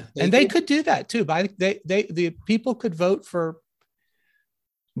I'm not mistaken. And they could do that too. The people could vote for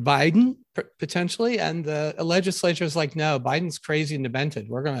Biden potentially, and the legislature is like, no, Biden's crazy and demented.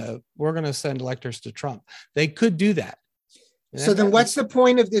 We're gonna send electors to Trump. They could do that. So then what's the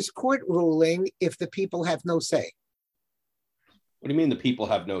point of this court ruling if the people have no say? What do you mean the people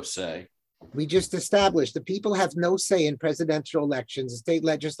have no say? We just established the people have no say in presidential elections. The state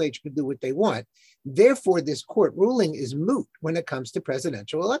legislature can do what they want. Therefore, this court ruling is moot when it comes to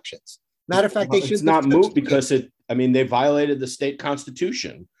presidential elections. Matter of fact, it's not moot because they violated the state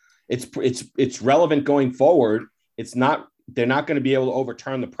constitution. It's relevant going forward. They're not going to be able to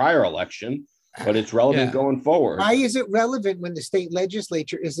overturn the prior election, but it's relevant going forward. Why is it relevant when the state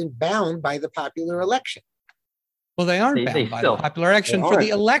legislature isn't bound by the popular election? Well, they aren't bound by the popular election for the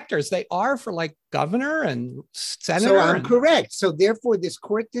electors. They are for like governor and senator. So I'm correct. So therefore, this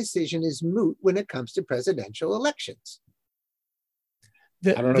court decision is moot when it comes to presidential elections.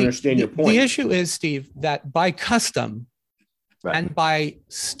 I don't understand your point. The issue is, Steve, that by custom and by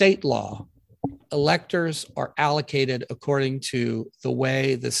state law, electors are allocated according to the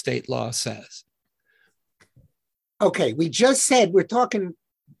way the state law says. Okay, we just said, we're talking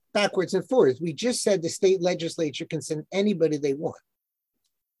backwards and forwards. We just said the state legislature can send anybody they want.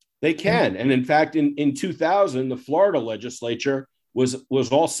 They can. And in fact, in 2000, the Florida legislature was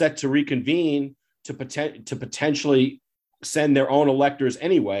all set to reconvene to potentially send their own electors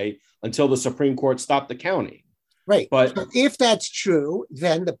anyway until the Supreme Court stopped the counting. Right. But so if that's true,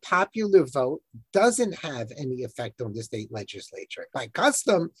 then the popular vote doesn't have any effect on the state legislature. By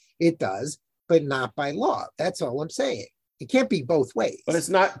custom, it does, but not by law. That's all I'm saying. It can't be both ways. But it's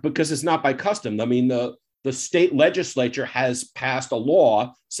not, because it's not by custom. I mean, the state legislature has passed a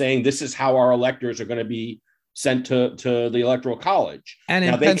law saying this is how our electors are going to be sent to the electoral college. And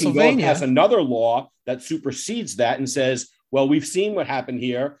now in they Pennsylvania, can go and pass another law that supersedes that and says, well, we've seen what happened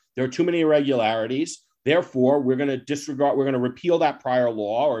here. There are too many irregularities. Therefore, we're going to disregard, we're going to repeal that prior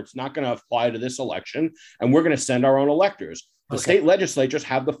law, or it's not going to apply to this election, and we're going to send our own electors. The state legislatures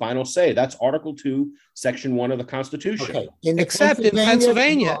have the final say. That's Article 2, Section 1 of the Constitution. Okay. Except in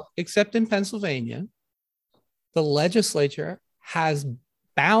Pennsylvania, the legislature has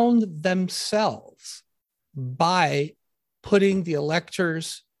bound themselves by putting the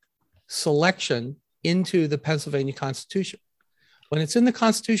electors' selection into the Pennsylvania Constitution. When it's in the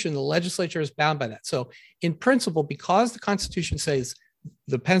Constitution, the legislature is bound by that. So in principle, because the Constitution says,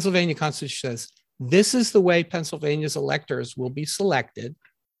 the Pennsylvania Constitution says, this is the way Pennsylvania's electors will be selected,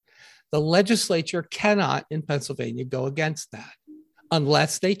 the legislature cannot in Pennsylvania go against that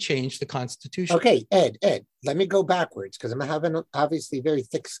unless they change the Constitution. Okay, Ed, let me go backwards because I'm having obviously very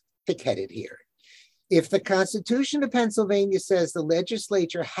thick-headed here. If the Constitution of Pennsylvania says the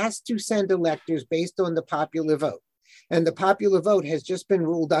legislature has to send electors based on the popular vote, and the popular vote has just been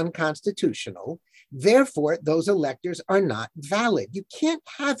ruled unconstitutional, therefore those electors are not valid. You can't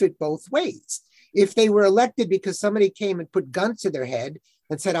have it both ways. If they were elected because somebody came and put guns to their head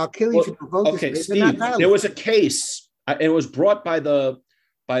and said, I'll kill you if you don't vote this way, Steve, there was a case, it was brought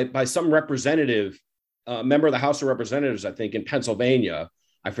by some representative, member of the House of Representatives, I think, in Pennsylvania.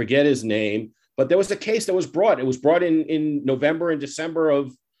 I forget his name, but there was a case that was brought. It was brought in November and December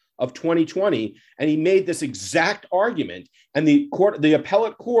of 2020, and he made this exact argument. And the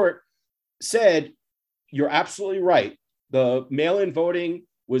appellate court said, you're absolutely right. The mail-in voting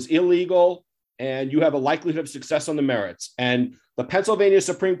was illegal, and you have a likelihood of success on the merits. And the Pennsylvania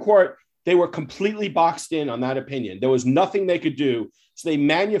Supreme Court, they were completely boxed in on that opinion. There was nothing they could do. So they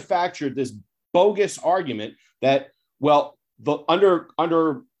manufactured this bogus argument that, well,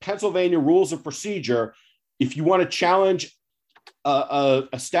 under Pennsylvania rules of procedure, if you want to challenge a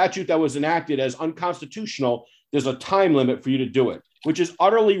statute that was enacted as unconstitutional, there's a time limit for you to do it, which is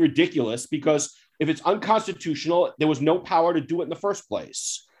utterly ridiculous, because if it's unconstitutional, there was no power to do it in the first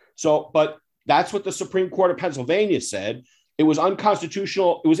place. So, but that's what the Supreme Court of Pennsylvania said. It was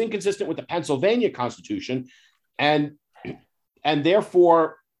unconstitutional. It was inconsistent with the Pennsylvania Constitution. And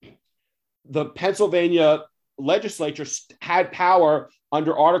therefore, the Pennsylvania legislature had power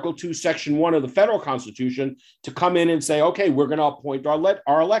under Article 2, Section 1 of the federal Constitution to come in and say, okay, we're going to appoint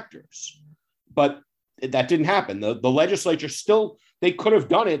our electors. But that didn't happen. The legislature still, they could have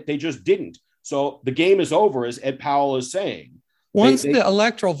done it. They just didn't. So the game is over, as Ed Powell is saying. Once the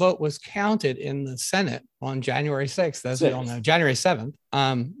electoral vote was counted in the Senate on January 6th, as we all know, January 7th,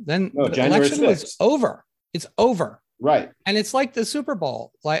 then the election was over. It's over. Right. And it's like the Super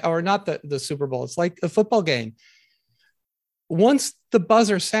Bowl, or not the Super Bowl. It's like a football game. Once the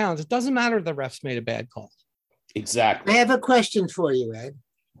buzzer sounds, it doesn't matter if the refs made a bad call. Exactly. I have a question for you, Ed.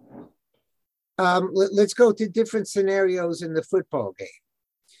 Let's go to different scenarios in the football game.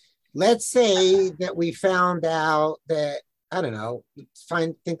 Let's say that we found out that, I don't know,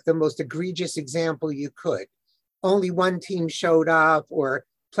 think the most egregious example you could. Only one team showed up, or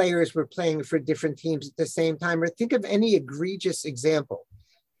players were playing for different teams at the same time, or think of any egregious example.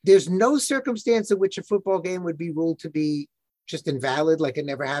 There's no circumstance in which a football game would be ruled to be just invalid, like it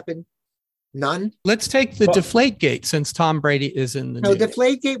never happened. None. Let's take the Deflategate, since Tom Brady is in the news. No,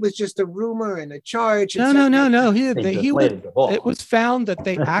 Deflategate was just a rumor and a charge. No. It was found that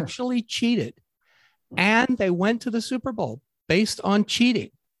they actually cheated, and they went to the Super Bowl based on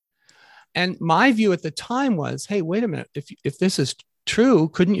cheating. And my view at the time was, hey, wait a minute. If this is true,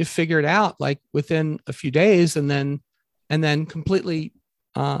 couldn't you figure it out like within a few days and then completely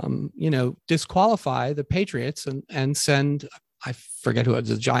disqualify the Patriots and send, I forget who it was,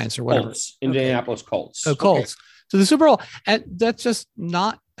 the Giants or whatever. Colts, Indianapolis Colts. Oh, Colts to the Super Bowl. And that's just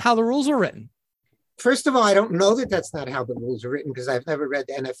not how the rules are written. First of all, I don't know that that's not how the rules are written, because I've never read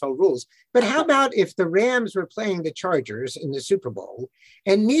the NFL rules. But how about if the Rams were playing the Chargers in the Super Bowl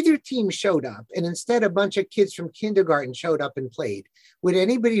and neither team showed up, and instead a bunch of kids from kindergarten showed up and played? Would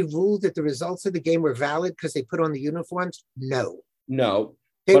anybody rule that the results of the game were valid because they put on the uniforms? No. But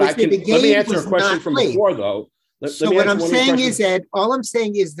let me answer a question from before, though. So what I'm saying is, Ed, all I'm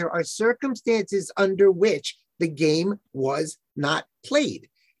saying is there are circumstances under which the game was not played.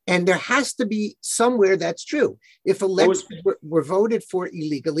 And there has to be somewhere that's true. If electors were voted for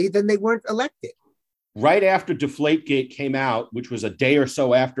illegally, then they weren't elected. right after Deflategate came out, which was a day or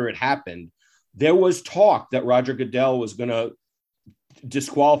so after it happened, there was talk that Roger Goodell was going to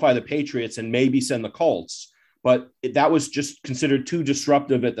disqualify the Patriots and maybe send the Colts. But that was just considered too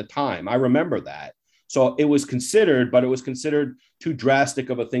disruptive at the time. I remember that. So it was considered, but it was considered too drastic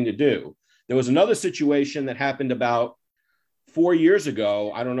of a thing to do. There was another situation that happened about 4 years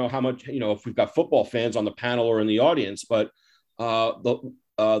ago. I don't know how much, if we've got football fans on the panel or in the audience, but the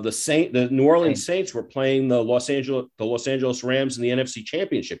New Orleans Saints were playing the Los Angeles Rams in the NFC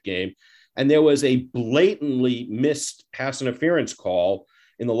Championship game. And there was a blatantly missed pass interference call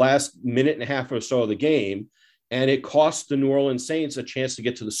in the last minute and a half or so of the game. And it cost the New Orleans Saints a chance to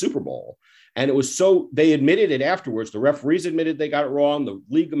get to the Super Bowl. And it was they admitted it afterwards. The referees admitted they got it wrong. The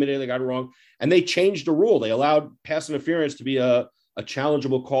league admitted they got it wrong. And they changed the rule. They allowed pass interference to be a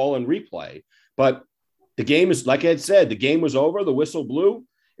challengeable call and replay. But the game is, like Ed said, the game was over. The whistle blew.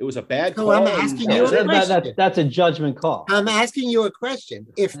 It was a bad call. I'm asking you a question. That's a judgment call. I'm asking you a question.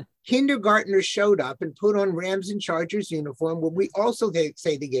 If kindergartners showed up and put on Rams and Chargers uniform, would we also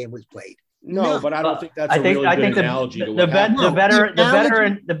say the game was played? No, but I don't think that's a really good analogy.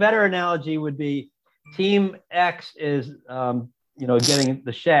 The better analogy would be Team X is, getting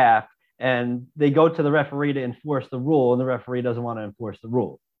the shaft, and they go to the referee to enforce the rule, and the referee doesn't want to enforce the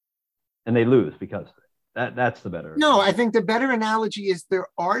rule, and they lose because of it. That's the better. No, I think the better analogy is there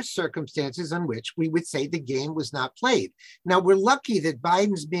are circumstances in which we would say the game was not played. Now, we're lucky that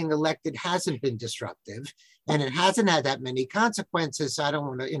Biden's being elected hasn't been disruptive and it hasn't had that many consequences. So I don't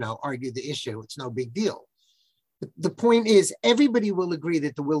want to, argue the issue. It's no big deal. The point is, everybody will agree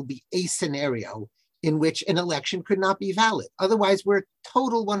that there will be a scenario in which an election could not be valid. Otherwise, we're a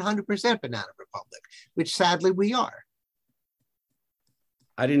total 100% banana republic, which sadly we are.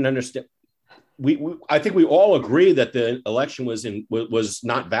 I didn't understand. I think we all agree that the election was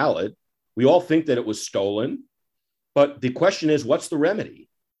not valid. We all think that it was stolen. But the question is, what's the remedy?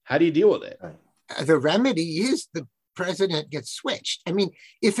 How do you deal with it? The remedy is the president gets switched. I mean,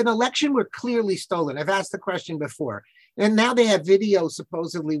 if an election were clearly stolen, I've asked the question before, and now they have video,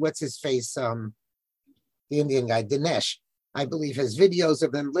 supposedly, what's his face? The Indian guy, Dinesh, I believe, has videos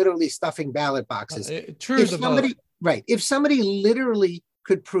of them literally stuffing ballot boxes. If somebody literally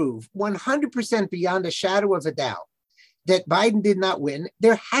could prove 100% beyond a shadow of a doubt that Biden did not win,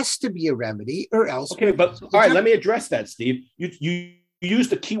 there has to be a remedy, or else. Okay, but all right, let me address that, Steve. You used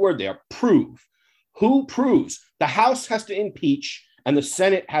the key word there, prove. Who proves? The House has to impeach and the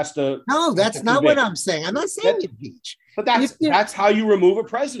Senate has to. No, that's not what I'm saying. I'm not saying impeach. But that's how you remove a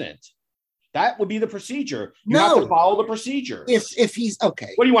president. That would be the procedure. You have to follow the procedure. If he's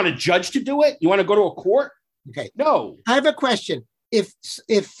okay. What do you want a judge to do it? You want to go to a court? Okay. No. I have a question.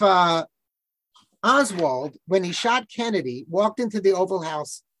 If Oswald, when he shot Kennedy, walked into the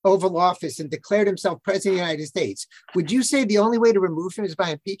Oval Office and declared himself president of the United States, would you say the only way to remove him is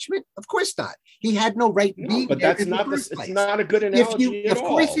by impeachment? Of course not. He had no right to be. But that's not it's not a good analogy at all. Of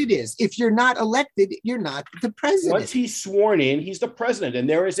course it is. If you're not elected, you're not the president. Once he's sworn in, he's the president, and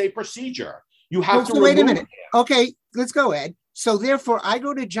there is a procedure. You have to wait a minute. him. Okay, let's go, Ed. So therefore, I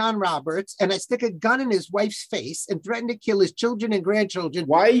go to John Roberts and I stick a gun in his wife's face and threaten to kill his children and grandchildren.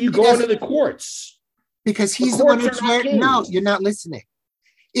 Why are you going to the courts? Because he's the one who swears. No, you're not listening.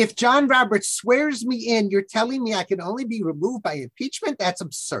 If John Roberts swears me in, you're telling me I can only be removed by impeachment? That's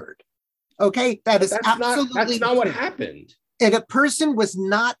absurd. Okay, that's absolutely not what happened. And a person was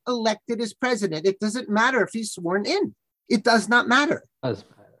not elected as president. It doesn't matter if he's sworn in. It does not matter.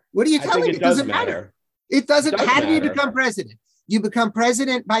 What are you telling me? It doesn't matter. It doesn't. How do you become president? You become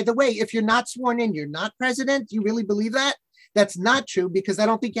president. By the way, if you're not sworn in, you're not president. Do you really believe that? That's not true, because I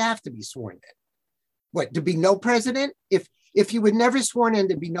don't think you have to be sworn in. What, to be no president? If you were never sworn in,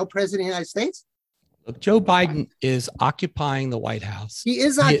 to be no president of the United States? Look, Joe Biden is occupying the White House. He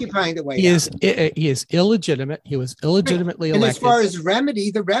is occupying the White House. He is illegitimate. He was illegitimately elected. And as far as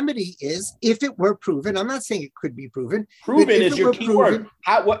remedy, the remedy is, if it were proven, I'm not saying it could be proven. Proven is your key word.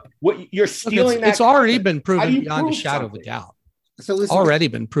 What you're stealing? Look, it's already been proven beyond a shadow of a doubt. So listen, already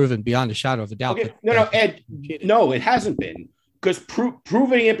been proven beyond a shadow of a doubt. Okay. No, Ed. No, it hasn't been, because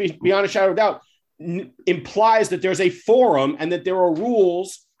proving it beyond a shadow of a doubt implies that there's a forum and that there are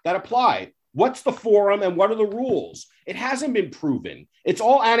rules that apply. What's the forum and what are the rules? It hasn't been proven. It's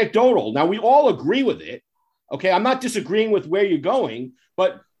all anecdotal. Now, we all agree with it. Okay, I'm not disagreeing with where you're going,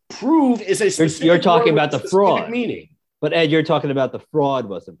 but prove is a specific. You're talking about the fraud meaning. But Ed, you're talking about the fraud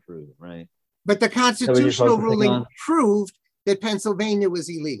wasn't proven, right? But the constitutional ruling proved that Pennsylvania was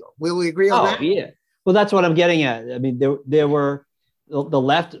illegal. Will we agree on that? Oh, yeah. Well, that's what I'm getting at. I mean, there were the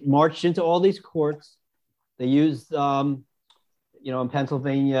left marched into all these courts. They used, in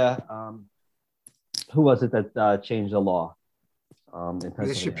Pennsylvania, who was it that changed the law? Was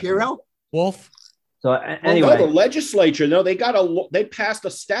it Shapiro? Wolf. So anyway, the legislature, they passed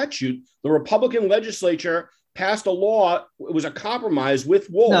a statute. The Republican legislature passed a law. It was a compromise with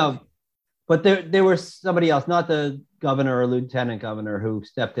Wolf. No, but there was somebody else, not the governor or lieutenant governor, who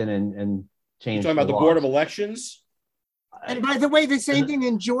stepped in and changed. You're talking about the Board of Elections? And by the way, the same thing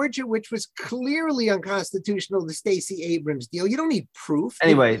in Georgia, which was clearly unconstitutional, the Stacey Abrams deal. You don't need proof.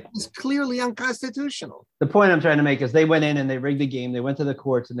 Anyway, it was clearly unconstitutional. The point I'm trying to make is they went in and they rigged the game. They went to the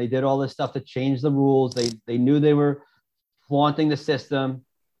courts and they did all this stuff to change the rules. They knew they were flaunting the system,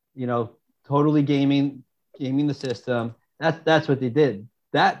 totally gaming the system. That's what they did.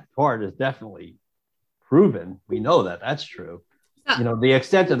 That part is definitely proven. We know that that's true. The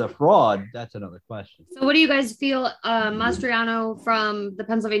extent of the fraud, that's another question. So what do you guys feel, Mastriano from the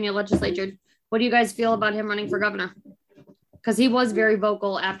Pennsylvania legislature, what do you guys feel about him running for governor? Because he was very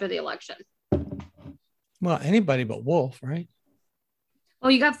vocal after the election. Well, anybody but Wolf, right?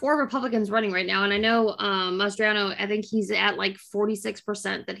 Well, you got 4 Republicans running right now. And I know Mastriano, I think he's at like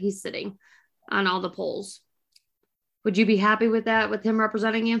 46% that he's sitting on all the polls. Would you be happy with that, with him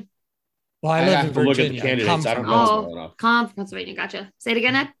representing you? Well, I live in Virginia. Look at the candidates. I don't know. Come from Pennsylvania. Gotcha. Say it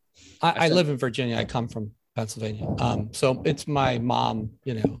again, Ed. I live in Virginia. I come from Pennsylvania. So it's my mom,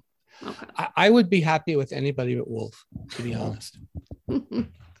 Okay. I would be happy with anybody but Wolf, to be honest.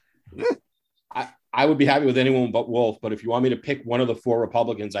 I would be happy with anyone but Wolf, but if you want me to pick one of the 4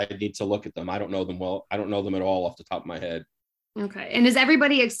 Republicans, I need to look at them. I don't know them well. I don't know them at all off the top of my head. Okay. And is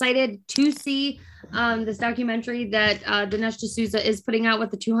everybody excited to see this documentary that Dinesh D'Souza is putting out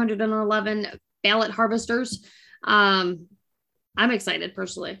with the 211 ballot harvesters? I'm excited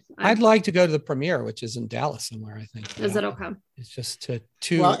personally. I'd like to go to the premiere, which is in Dallas somewhere, I think. Is it okay? It's just to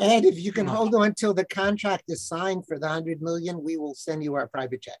Well, Ed, if you can hold on till the contract is signed for the $100 million, we will send you our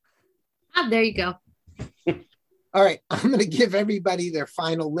private check. There you go. All right. I'm going to give everybody their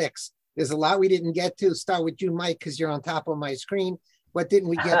final licks. There's a lot we didn't get to. Start with you, Mike, because you're on top of my screen. What didn't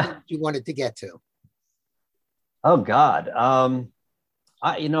we get that you wanted to get to? Oh, God.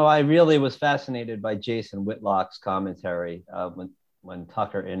 I really was fascinated by Jason Whitlock's commentary when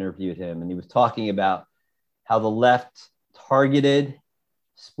Tucker interviewed him. And he was talking about how the left targeted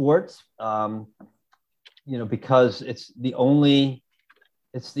sports, because it's the only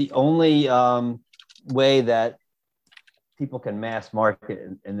way that people can mass market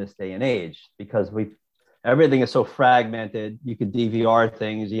in this day and age, because everything is so fragmented. You could DVR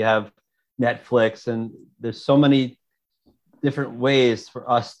things, you have Netflix, and there's so many different ways for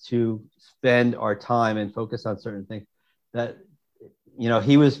us to spend our time and focus on certain things that,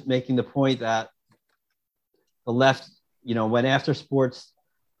 he was making the point that the left, went after sports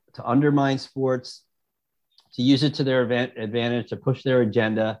to undermine sports, to use it to their advantage, to push their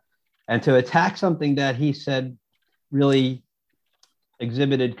agenda, and to attack something that he said really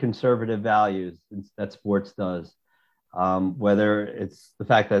exhibited conservative values that sports does. Whether it's the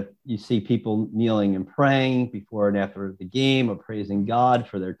fact that you see people kneeling and praying before and after the game, or praising God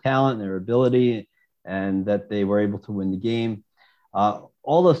for their talent and their ability, and that they were able to win the game.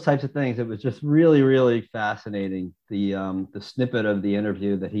 All those types of things. It was just really, really fascinating. The snippet of the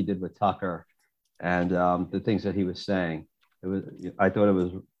interview that he did with Tucker, and the things that he was saying. I thought it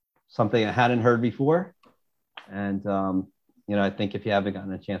was something I hadn't heard before. And, I think if you haven't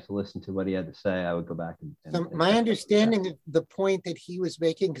gotten a chance to listen to what he had to say, I would go back and so my understanding of the point that he was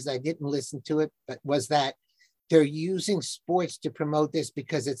making, because I didn't listen to it, but was that they're using sports to promote this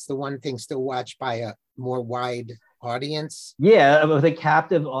because it's the one thing still watched by a more wide audience. Yeah, with a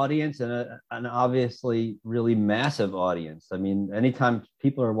captive audience and an obviously really massive audience. I mean, anytime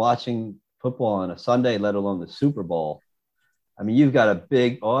people are watching football on a Sunday, let alone the Super Bowl, I mean, you've got a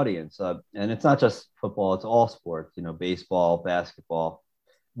big audience, and it's not just football, it's all sports, baseball, basketball,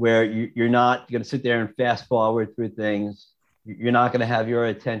 where you're not going to sit there and fast forward through things. You're not going to have your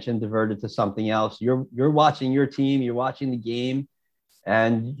attention diverted to something else. You're watching your team, you're watching the game,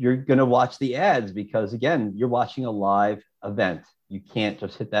 and you're going to watch the ads because, again, you're watching a live event. You can't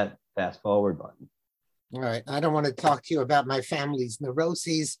just hit that fast forward button. All right. I don't want to talk to you about my family's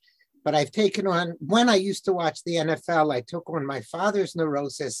neuroses, but I've taken on, when I used to watch the NFL, I took on my father's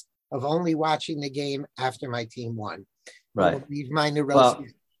neurosis of only watching the game after my team won. Right. I'll leave my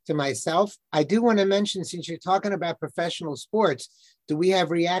neurosis to myself. I do want to mention, since you're talking about professional sports, do we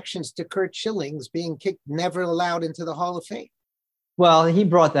have reactions to Curt Schilling's being kicked, never allowed into the Hall of Fame? Well, he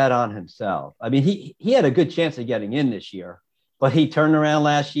brought that on himself. I mean, he had a good chance of getting in this year, but he turned around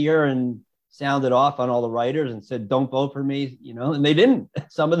last year and sounded off on all the writers and said, don't vote for me, and they didn't.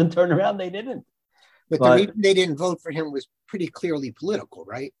 Some of them turned around, they didn't. But the reason they didn't vote for him was pretty clearly political,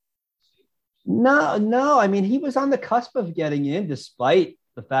 right? No. I mean, he was on the cusp of getting in, despite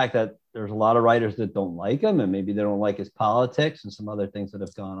the fact that there's a lot of writers that don't like him, and maybe they don't like his politics and some other things that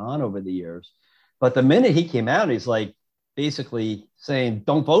have gone on over the years. But the minute he came out, he's like basically saying,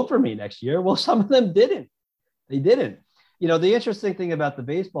 "Don't vote for me next year." Well, some of them didn't. They didn't. The interesting thing about the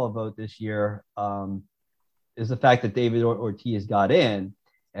baseball vote this year is the fact that David Ortiz got in,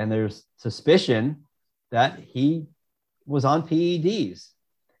 and there's suspicion that he was on PEDs.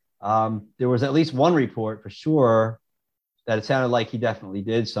 There was at least one report for sure that it sounded like he definitely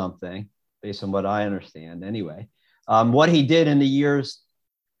did something, based on what I understand anyway. What he did in the years,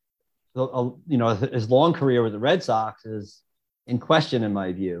 his long career with the Red Sox is in question in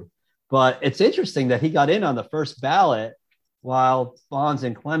my view. But it's interesting that he got in on the first ballot while Bonds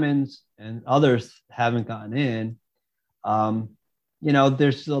and Clemens and others haven't gotten in.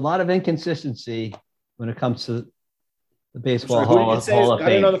 There's a lot of inconsistency when it comes to the baseball Hall of Fame.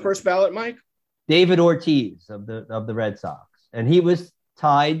 Got in on the first ballot, Mike? David Ortiz of the Red Sox, and he was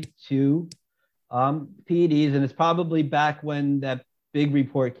tied to PEDs, and it's probably back when that big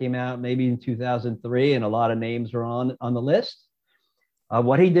report came out, maybe in 2003, and a lot of names were on the list.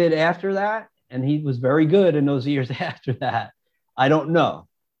 What he did after that, and he was very good in those years after that, I don't know,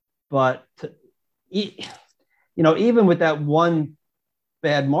 but even with that one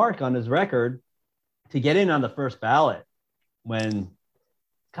bad mark on his record, to get in on the first ballot when,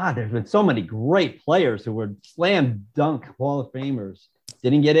 God, there's been so many great players who were slam dunk Hall of Famers,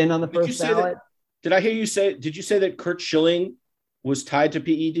 didn't get in on the first ballot. Did I hear you say, did you say that Curt Schilling was tied to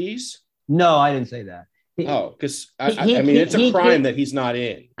PEDs? No, I didn't say that. Because it's a crime that he's not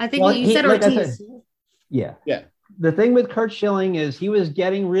in. I think you said Ortiz. Yeah. The thing with Curt Schilling is he was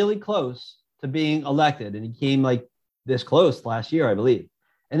getting really close to being elected, and he came like this close last year, I believe.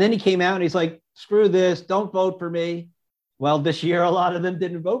 And then he came out and he's like, screw this, don't vote for me. Well, this year, a lot of them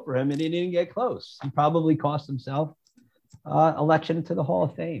didn't vote for him, and he didn't get close. He probably cost himself election to the Hall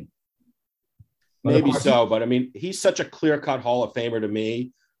of Fame. Maybe so, but I mean, he's such a clear-cut Hall of Famer to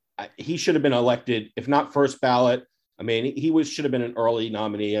me. He should have been elected, if not first ballot. I mean, should have been an early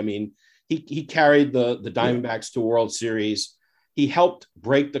nominee. I mean, he carried the Diamondbacks to a World Series. He helped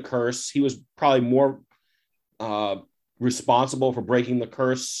break the curse. He was probably more responsible for breaking the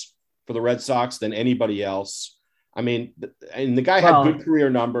curse for the Red Sox than anybody else. I mean, and the guy had good career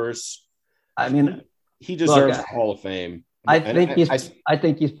numbers. I mean, he deserves the Hall of Fame. I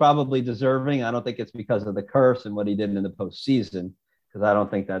think he's probably deserving. I don't think it's because of the curse and what he did in the postseason, because I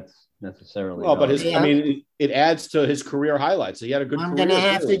don't think that's necessarily. Well, but it adds to his career highlights. He had a good career. I'm going to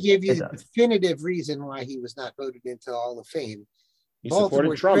have to give you the definitive reason why he was not voted into the Hall of Fame.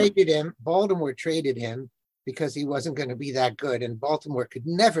 Baltimore traded him because he wasn't going to be that good, and Baltimore could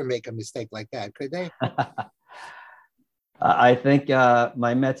never make a mistake like that, could they? I think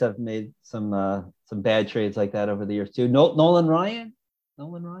my Mets have made some bad trades like that over the years too. Nolan Ryan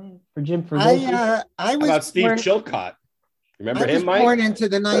for Jim. I was about Steve Chilcott. Remember him, Mike? Born into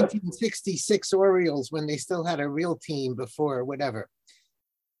the 1966 Orioles when they still had a real team before whatever.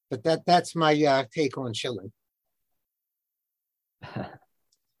 But that's my take on Schilling.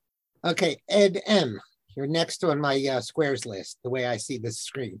 Okay, Ed M. You're next on my squares list, the way I see this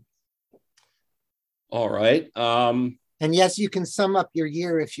screen. All right. And yes, you can sum up your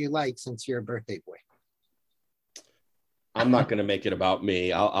year if you like, since you're a birthday boy. I'm not going to make it about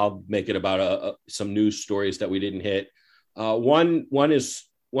me. I'll make it about some news stories that we didn't hit. One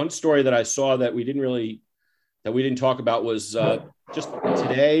story that I saw that we didn't talk about was just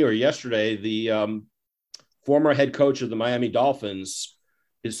today or yesterday. The former head coach of the Miami Dolphins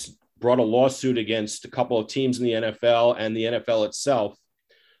has brought a lawsuit against a couple of teams in the NFL and the NFL itself,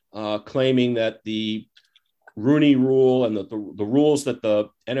 claiming that the Rooney Rule and the rules that the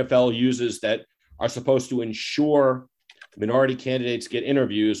NFL uses that are supposed to ensure minority candidates get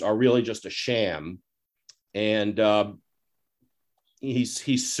interviews are really just a sham. And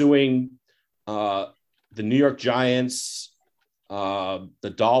he's suing the New York Giants,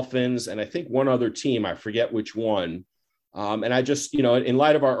 the Dolphins, and I think one other team, I forget which one. And I just, in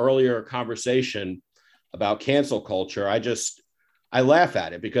light of our earlier conversation about cancel culture, I laugh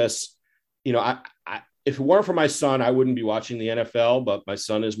at it because, if it weren't for my son, I wouldn't be watching the NFL, but my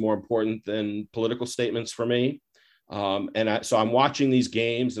son is more important than political statements for me. So I'm watching these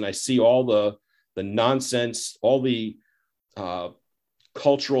games and I see all the nonsense, all the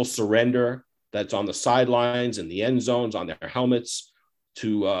cultural surrender that's on the sidelines and the end zones on their helmets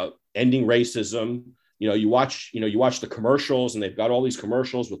to ending racism. You watch the commercials, and they've got all these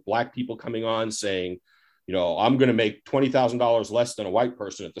commercials with Black people coming on saying, I'm going to make $20,000 less than a white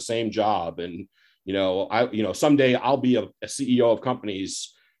person at the same job. And, someday I'll be a CEO of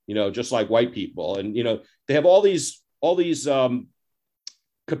companies, just like white people. And, they have all these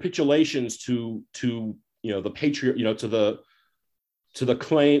capitulations to the patriot, to the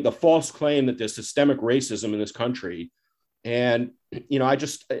claim, the false claim that there's systemic racism in this country. And,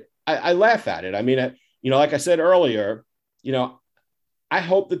 I laugh at it. I mean, like I said earlier, I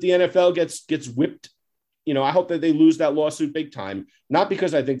hope that the NFL gets whipped. I hope that they lose that lawsuit big time, not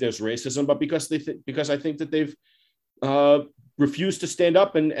because I think there's racism, but because I think that they've refused to stand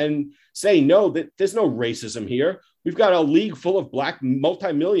up and say, no, that there's no racism here. We've got a league full of black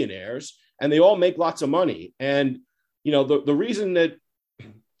multimillionaires and they all make lots of money. And, the reason that,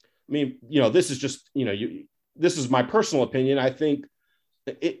 this is just, this is my personal opinion. I think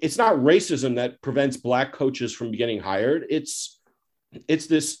it's not racism that prevents black coaches from getting hired. It's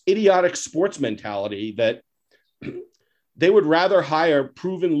this idiotic sports mentality that they would rather hire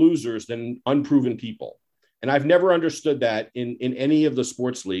proven losers than unproven people. And I've never understood that in any of the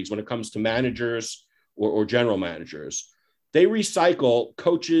sports leagues when it comes to managers or general managers. They recycle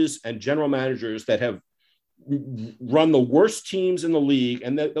coaches and general managers that have run the worst teams in the league,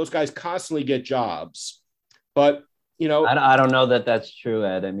 and those guys constantly get jobs. But, I don't know that that's true,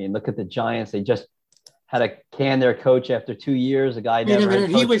 Ed. I mean, look at the Giants. They just had to can their coach after 2 years. A guy never. Minute.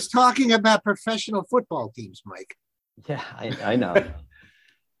 He was talking about professional football teams, Mike. Yeah, I know.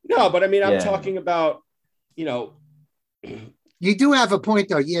 No, but I mean, I'm talking about, You do have a point,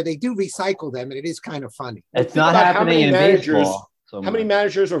 though. Yeah, they do recycle them, and it is kind of funny. It's not happening in baseball. How many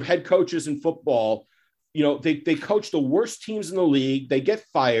managers or head coaches in football, they coach the worst teams in the league. They get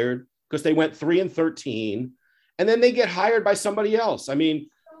fired because they went 3-13, and then they get hired by somebody else. I mean,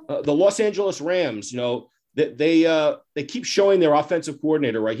 the Los Angeles Rams, they keep showing their offensive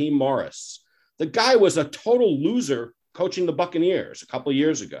coordinator, Raheem Morris. The guy was a total loser coaching the Buccaneers a couple of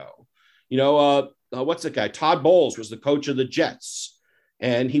years ago. What's that guy? Todd Bowles was the coach of the Jets,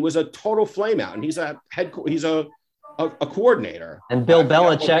 and he was a total flameout. And he's a coordinator. And Bill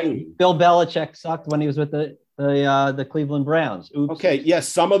Belichick sucked when he was with the Cleveland Browns. Oops. Okay, yes,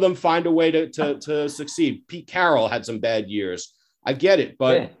 some of them find a way to succeed. Pete Carroll had some bad years. I get it,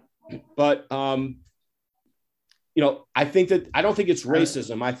 but I don't think it's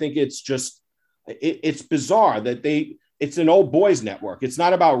racism. I think it's just it's bizarre that it's an old boys network. It's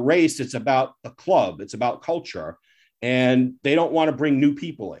not about race. It's about the club. It's about culture, and they don't want to bring new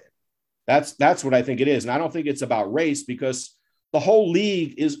people in. That's what I think it is. And I don't think it's about race, because the whole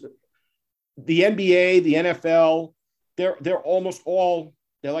league is the NBA, the NFL. They're almost all,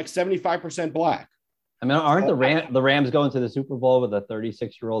 they're like 75% black. I mean, aren't the Rams going to the Super Bowl with a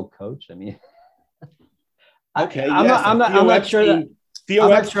 36-year-old coach? I mean, okay. I'm not sure that Theo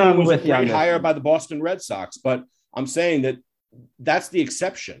Epstein was a great hire by the Boston Red Sox, but I'm saying that that's the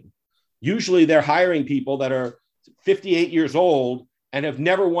exception. Usually they're hiring people that are 58 years old and have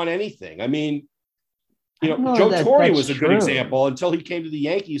never won anything. I mean, Joe Torre was a good example until he came to the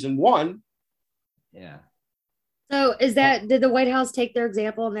Yankees and won. Yeah. So did the White House take their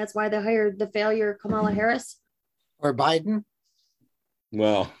example, and that's why they hired the failure Kamala Harris? Or Biden?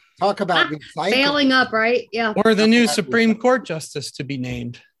 Well, talk about failing up, right? Yeah. Or the new Supreme Court justice to be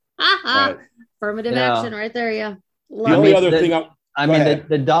named. Right. Affirmative action right there, yeah. The only other thing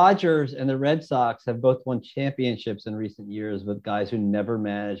the Dodgers and the Red Sox have both won championships in recent years with guys who never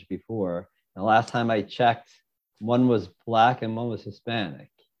managed before. The last time I checked, one was black and one was Hispanic.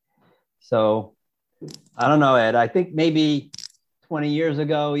 So I don't know, Ed. I think maybe 20 years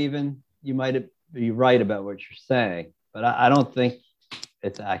ago, even, you might be right about what you're saying, but I don't think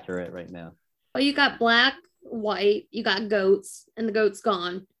it's accurate right now. Well, you got black, white, you got goats, and the goat's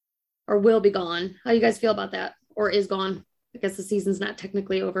gone or will be gone. How do you guys feel about that? Or is gone? I guess the season's not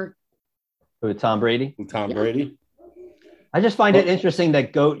technically over. With Tom Brady? Brady. I just find it interesting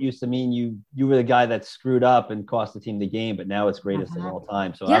that GOAT used to mean you were the guy that screwed up and cost the team the game, but now it's greatest of all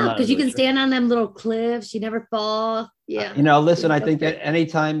time. So yeah, because you can stand on them little cliffs, you never fall. Yeah. Listen, I think that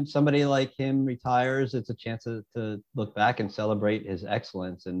anytime somebody like him retires, it's a chance to look back and celebrate his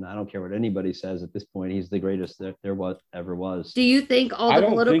excellence. And I don't care what anybody says at this point, he's the greatest there ever was. Do you think all the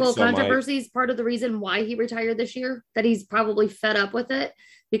political controversies part of the reason why he retired this year? That he's probably fed up with it?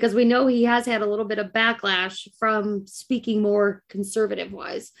 Because we know he has had a little bit of backlash from speaking more conservative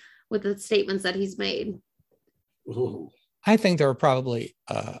wise with the statements that he's made. Ooh. I think there are probably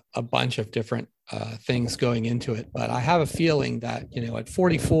a bunch of different things going into it, but I have a feeling that, at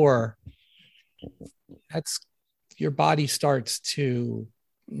 44, your body starts to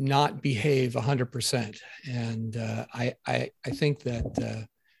not behave 100%. And I think that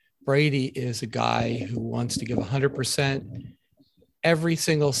Brady is a guy who wants to give 100%. every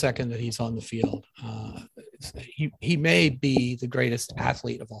single second that he's on the field. He may be the greatest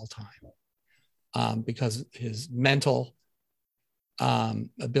athlete of all time because his mental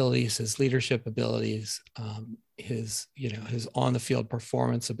abilities, his leadership abilities, his on the field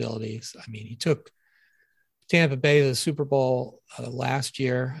performance abilities. I mean, he took Tampa Bay to the Super Bowl last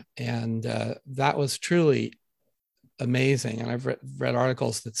year, and that was truly amazing. And I've read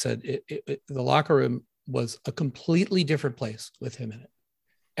articles that said the locker room was a completely different place with him in it.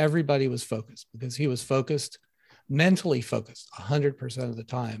 Everybody was focused because he was focused, mentally focused 100% of the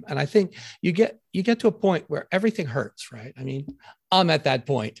time. And I think you get to a point where everything hurts, right? I mean, I'm at that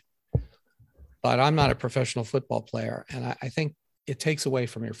point, but I'm not a professional football player. And I think it takes away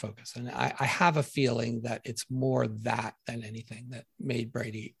from your focus. And I have a feeling that it's more that than anything that made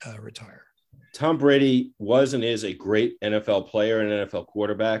Brady retire. Tom Brady was and is a great NFL player and NFL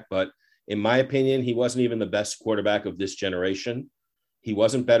quarterback, but in my opinion, he wasn't even the best quarterback of this generation. He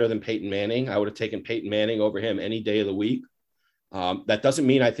wasn't better than Peyton Manning. I would have taken Peyton Manning over him any day of the week. That doesn't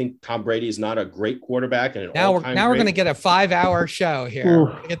mean I think Tom Brady is not a great quarterback. And now we're going to get a 5-hour show here.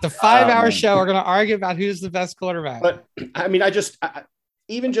 We're get the 5-hour show. We're going to argue about who's the best quarterback. But I mean,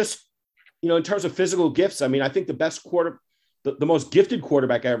 even just, in terms of physical gifts, I mean, I think the most gifted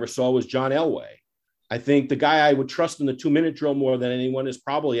quarterback I ever saw was John Elway. I think the guy I would trust in the 2-minute drill more than anyone is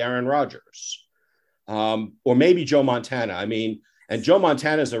probably Aaron Rodgers, or maybe Joe Montana. I mean, and Joe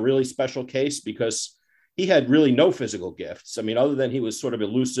Montana is a really special case because he had really no physical gifts. I mean, other than he was sort of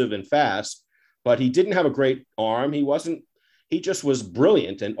elusive and fast, but he didn't have a great arm. He just was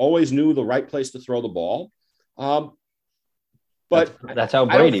brilliant and always knew the right place to throw the ball. But that's how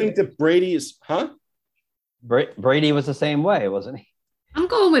Brady. I don't think that Brady is, Brady was the same way, wasn't he? I'm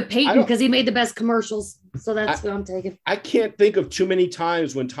going with Peyton because he made the best commercials. So that's what I'm taking. I can't think of too many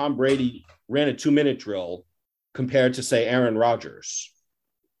times when Tom Brady ran a 2-minute drill compared to, say, Aaron Rodgers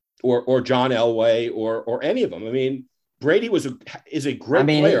or John Elway or any of them. I mean, Brady is a great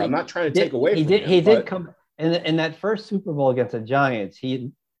player. I'm not trying to take away from him. He did come in that first Super Bowl against the Giants. They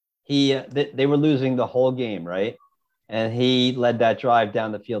were losing the whole game, right? And he led that drive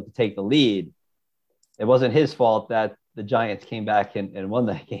down the field to take the lead. It wasn't his fault that the Giants came back and won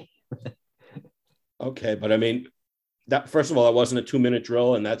that game. Okay, but I mean, that first of all, that wasn't a 2-minute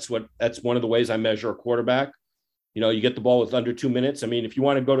drill, and that's one of the ways I measure a quarterback. You get the ball with under 2 minutes. I mean, if you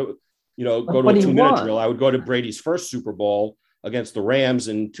want to go to a 2-minute drill, I would go to Brady's first Super Bowl against the Rams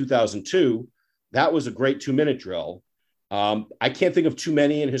in 2002. That was a great 2-minute drill. I can't think of too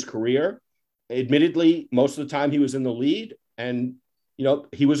many in his career. Admittedly, most of the time he was in the lead, and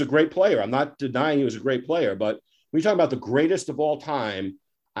he was a great player. I'm not denying he was a great player, but when you're talking about the greatest of all time,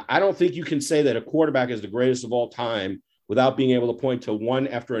 I don't think you can say that a quarterback is the greatest of all time without being able to point to one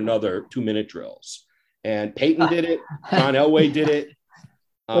after another 2-minute drills. And Peyton did it. John Elway did it.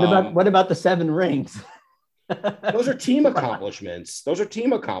 What about the 7 rings? Those are team accomplishments.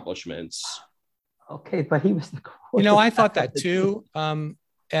 Okay, but he was the quarterback. I thought that too,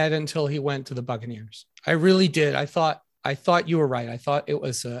 Ed, until he went to the Buccaneers. I really did. I thought you were right. I thought there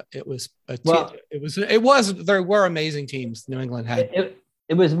were amazing teams New England had.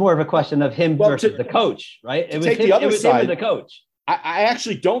 It was more of a question of him versus the coach, right? It was the other side. Him and the coach. I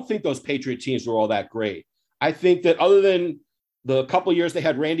actually don't think those Patriot teams were all that great. I think that other than the couple of years they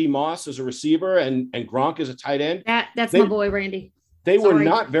had Randy Moss as a receiver and Gronk as a tight end. That's my boy, Randy. They were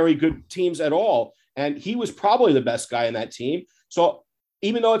not very good teams at all. And he was probably the best guy in that team. So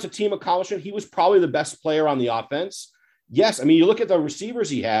even though it's a team accomplishment, he was probably the best player on the offense. Yes. I mean, you look at the receivers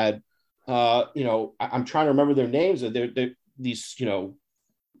he had, I'm trying to remember their names. They're these, I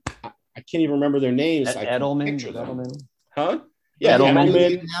can't even remember their names. Edelman. Huh? Yeah.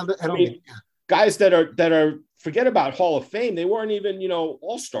 Edelman. I mean, guys that are forget about Hall of Fame. They weren't even,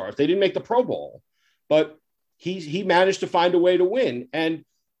 all-stars. They didn't make the Pro Bowl, but he managed to find a way to win. And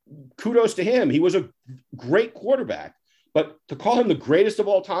kudos to him. He was a great quarterback, but to call him the greatest of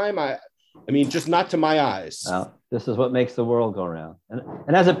all time, I mean, just not to my eyes. Well, this is what makes the world go round.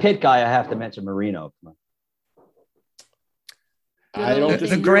 And as a Pitt guy, I have to mention Marino. I don't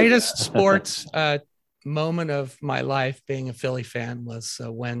the greatest sports moment of my life being a Philly fan was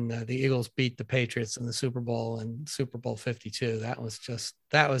when the Eagles beat the Patriots in the Super Bowl and Super Bowl 52. That was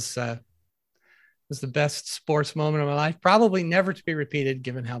the best sports moment of my life. Probably never to be repeated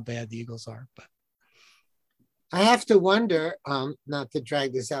given how bad the Eagles are. But I have to wonder, not to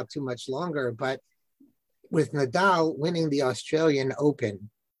drag this out too much longer, but with Nadal winning the Australian Open,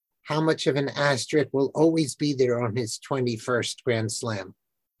 how much of an asterisk will always be there on his 21st Grand Slam?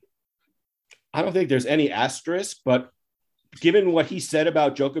 I don't think there's any asterisk, but given what he said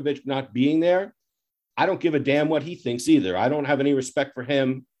about Djokovic not being there, I don't give a damn what he thinks either. I don't have any respect for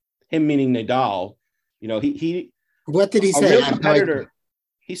him meaning Nadal. You know, he what did he say? Real competitor.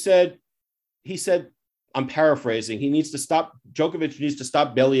 He said, I'm paraphrasing. Djokovic needs to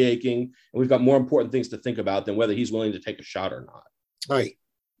stop belly aching, and we've got more important things to think about than whether he's willing to take a shot or not. Right.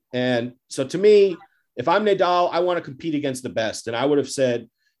 And so to me, if I'm Nadal, I want to compete against the best. And I would have said,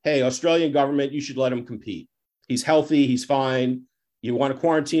 hey, Australian government, you should let him compete. He's healthy. He's fine. You want to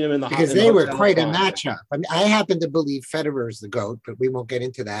quarantine him in the hospital. Because they were quite a matchup. I mean, I happen to believe Federer is the GOAT, but we won't get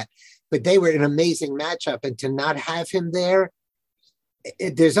into that. But they were an amazing matchup. And to not have him there,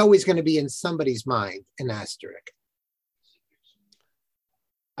 there's always going to be in somebody's mind an asterisk.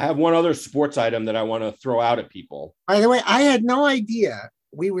 I have one other sports item that I want to throw out at people. By the way, I had no idea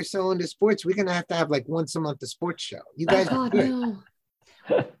we were so into sports. We're going to have like once a month a sports show. You guys are good.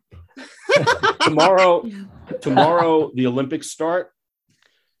 Tomorrow, the Olympics start.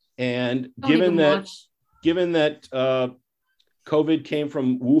 And given that COVID came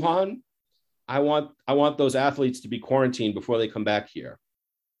from Wuhan, I want those athletes to be quarantined before they come back here.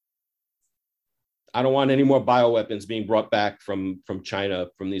 I don't want any more bioweapons being brought back from China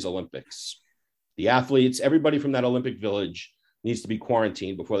from these Olympics. The athletes, everybody from that Olympic village needs to be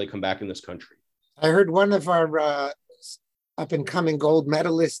quarantined before they come back in this country. I heard one of our up-and-coming gold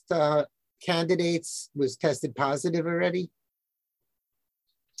medalist candidates was tested positive already.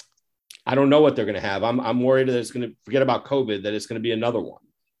 I don't know what they're going to have. I'm worried that it's going to forget about COVID, that it's going to be another one.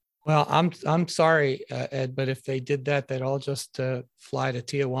 Well, I'm sorry, Ed, but if they did that, they'd all just fly to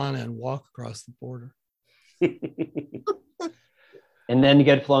Tijuana and walk across the border. And then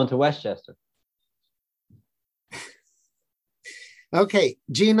get flown to Westchester. Okay,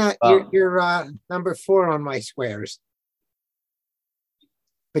 Gina, you're number 4 on my squares.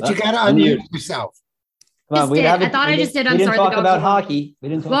 But you got to unmute yourself. Well, I thought I just did. I'm sorry. We didn't talk about hockey.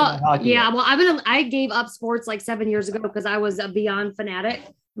 Yeah, well, I gave up sports like 7 years ago because I was a Beyond fanatic.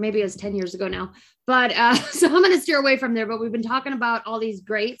 Maybe it was 10 years ago now. But so I'm going to steer away from there. But we've been talking about all these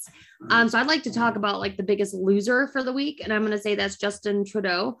greats. So I'd like to talk about like the biggest loser for the week. And I'm going to say that's Justin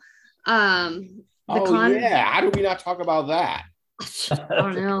Trudeau. How do we not talk about that? I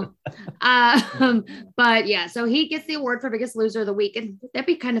don't know. But yeah, so he gets the award for biggest loser of the week. And that'd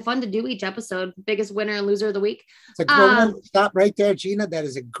be kind of fun to do each episode. Biggest winner and loser of the week. Stop right there, Gina. That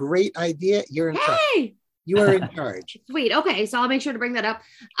is a great idea. You're in charge. You are in charge. Sweet. Okay. So I'll make sure to bring that up.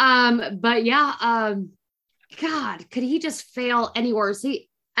 But yeah, God, could he just fail any worse?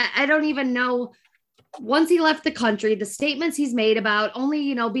 I don't even know. Once he left the country, the statements he's made about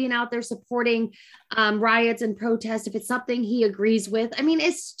only, being out there supporting riots and protests, if it's something he agrees with, I mean,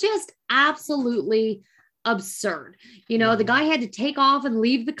 it's just absolutely absurd. The guy had to take off and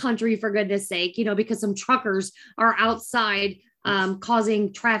leave the country, for goodness sake, because some truckers are outside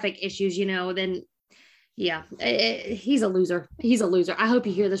causing traffic issues, then yeah, he's a loser. He's a loser. I hope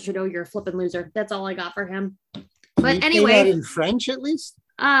you hear this, Trudeau. You're a flipping loser. That's all I got for him. But anyway, say that in French at least.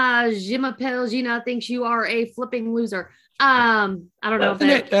 Je m'appelle Gina thinks you are a flipping loser. I don't know.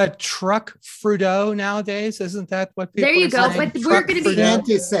 Isn't it truck Trudeau nowadays? Isn't that what people? There you go. Saying? But we're going to be.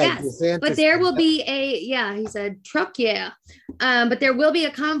 Yes. But there will be he said truck. Yeah. But there will be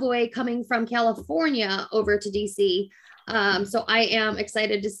a convoy coming from California over to DC. So I am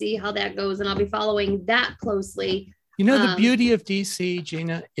excited to see how that goes, and I'll be following that closely. The beauty of DC,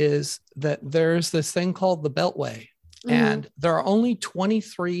 Gina, is that there's this thing called the Beltway. And there are only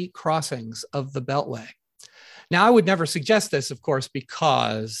 23 crossings of the Beltway. Now, I would never suggest this, of course,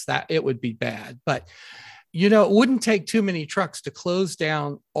 because that it would be bad. But, it wouldn't take too many trucks to close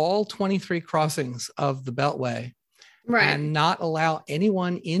down all 23 crossings of the Beltway, right, and not allow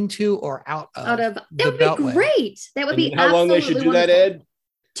anyone into or out of that would be Beltway. Great. That would be how long they should do wonderful. That, Ed?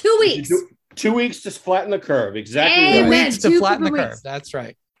 2 weeks. 2 weeks to flatten the curve. Exactly. Amen. Right. 2 weeks to flatten the curve. That's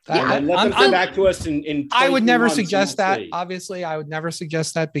right. And let them come back to us in I would never suggest that. Obviously, I would never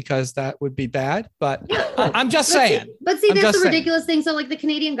suggest that because that would be bad. But I'm just saying. But see, that's the ridiculous thing. So like the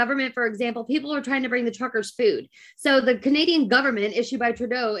Canadian government, for example, people are trying to bring the truckers food. So the Canadian government, issued by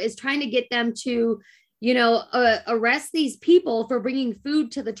Trudeau, is trying to get them to, arrest these people for bringing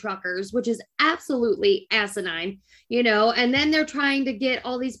food to the truckers, which is absolutely asinine, and then they're trying to get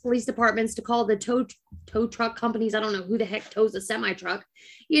all these police departments to call the tow truck companies. I don't know who the heck tows a semi truck,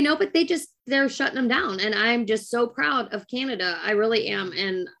 but they're shutting them down. And I'm just so proud of Canada. I really am.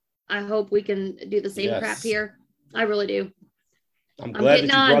 And I hope we can do the same crap here. I really do. I'm glad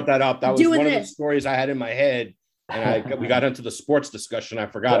that you brought that up. That was one of the stories I had in my head. And we got into the sports discussion. I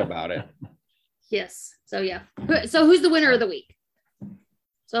forgot about it. Yes. So, yeah. So who's the winner of the week?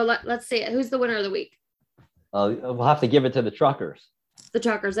 So let's see. Who's the winner of the week? We'll have to give it to the truckers. The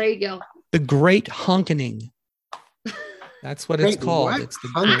truckers. There you go. The Great Honkening. That's what it's called. What? It's the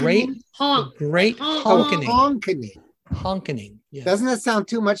Honkening? Great Honkening. Honkening. Honkening. Yes. Doesn't that sound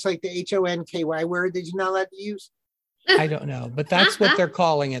too much like the HONKY word that you're not allowed to use? I don't know, but that's what they're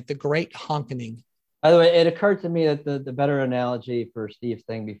calling it, the Great Honkening. By the way, it occurred to me that the better analogy for Steve's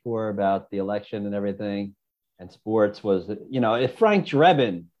thing before about the election and everything and sports was, if Frank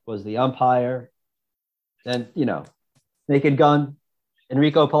Drebin was the umpire, then, Naked Gun,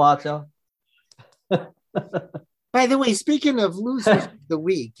 Enrico Palazzo. By the way, speaking of losers of the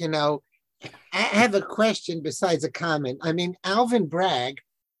week, I have a question besides a comment. I mean, Alvin Bragg,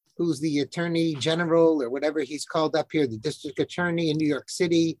 who's the attorney general or whatever he's called up here, the district attorney in New York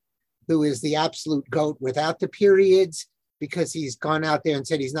City, who is the absolute GOAT without the periods, because he's gone out there and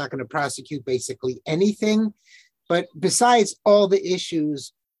said he's not going to prosecute basically anything. But besides all the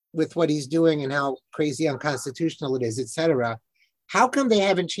issues with what he's doing and how crazy unconstitutional it is, et cetera, how come they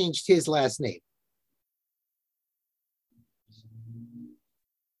haven't changed his last name?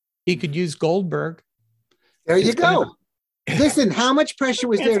 He could use Goldberg. There you go. Listen, how much pressure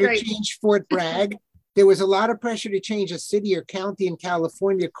was there to change Fort Bragg? There was a lot of pressure to change a city or county in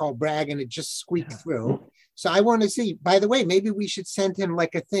California called Bragg, and it just squeaked through. So I want to see, by the way, maybe we should send him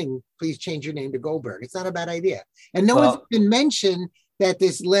like a thing. Please change your name to Goldberg. It's not a bad idea. And no one's been mentioned that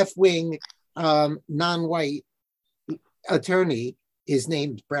this left-wing non-white attorney is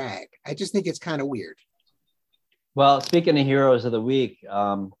named Bragg. I just think it's kind of weird. Well, speaking of heroes of the week,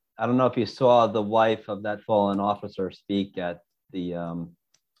 I don't know if you saw the wife of that fallen officer speak at the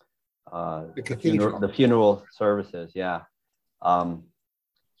funeral services. Yeah.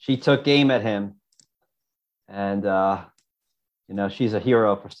 She took aim at him, and she's a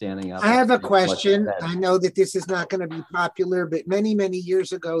hero for standing up. I have a question. I know that this is not going to be popular, but many, many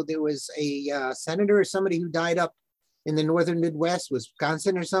years ago, there was a senator or somebody who died up in the northern Midwest,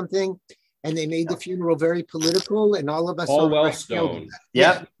 Wisconsin or something. And they made the funeral very political, and all of us. Paul Wellstone.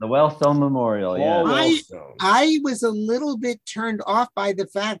 Yep, the Wellstone Memorial. Yeah, I was a little bit turned off by the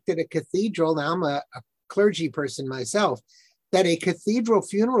fact that a cathedral. Now I'm a clergy person myself. That a cathedral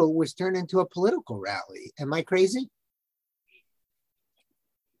funeral was turned into a political rally. Am I crazy?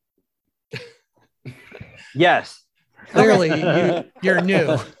 Yes. Clearly, you're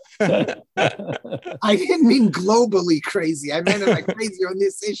new. I didn't mean globally crazy. I meant am I crazy on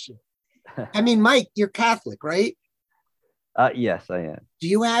this issue? I mean, Mike, you're Catholic, right? Yes, I am. Do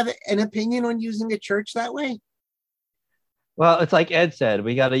you have an opinion on using a church that way? Well, it's like Ed said,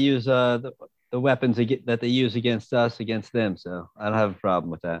 we got to use the weapons that they use against us, against them. So I don't have a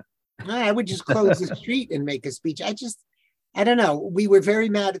problem with that. I would just close the street and make a speech. I don't know. We were very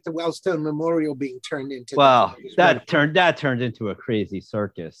mad at the Wellstone Memorial being turned into. Well, that turned into a crazy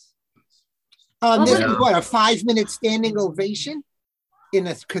circus. This is what, a 5-minute standing ovation in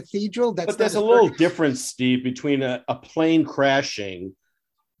a cathedral? But there's a little difference, Steve, between a plane crashing,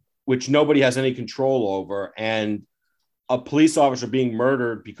 which nobody has any control over, and a police officer being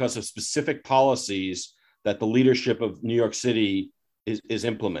murdered because of specific policies that the leadership of New York City is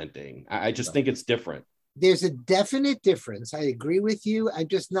implementing. I just think it's different. There's a definite difference. I agree with you. I'm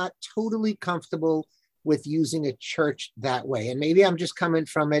just not totally comfortable with using a church that way. And maybe I'm just coming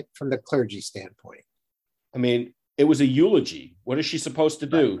from it from the clergy standpoint. I mean, it was a eulogy. What is she supposed to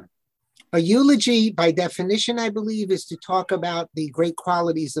do? A eulogy, by definition, I believe, is to talk about the great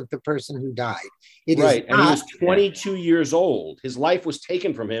qualities of the person who died. He was 22 years old. His life was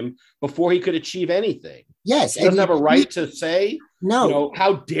taken from him before he could achieve anything. Yes. He doesn't have a right to say, no.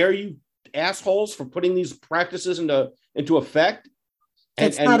 How dare you assholes for putting these practices into effect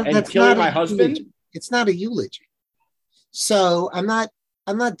and killing my husband? It's not a eulogy. So I'm not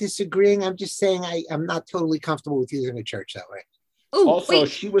disagreeing. I'm just saying I'm not totally comfortable with using a church that way. Ooh, also,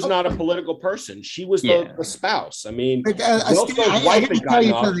 she was not a political person. She was the spouse. I mean, I can tell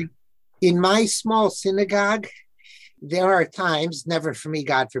you something. In my small synagogue, there are times, never for me,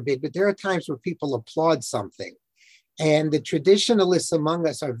 God forbid, but there are times where people applaud something. And the traditionalists among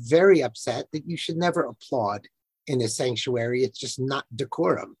us are very upset that you should never applaud in a sanctuary. It's just not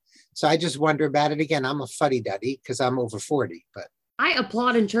decorum. So I just wonder about it again. I'm a fuddy-duddy because I'm over 40, but. I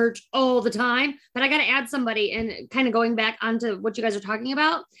applaud in church all the time, but I got to add somebody, and kind of going back onto what you guys are talking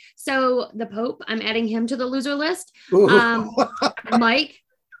about. So the Pope, I'm adding him to the loser list. Mike,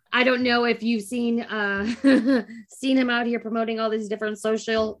 I don't know if you've seen him out here promoting all these different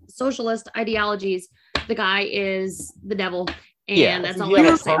socialist ideologies. The guy is the devil, and that's all I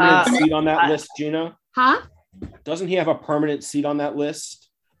have to say. Permanent seat on that list, Gina? Huh? Doesn't he have a permanent seat on that list?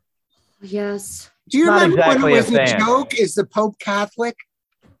 Yes. Do you remember when it was a joke? Is the Pope Catholic?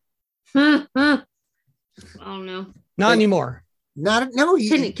 I don't know. Not anymore. No.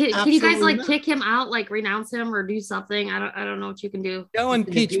 Can you guys like kick him out, like renounce him or do something? I don't know what you can do. No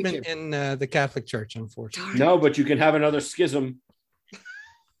impeachment in the Catholic Church, unfortunately. No, but you can have another schism.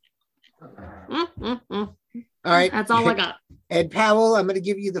 All right. That's all I got. Ed Powell, I'm going to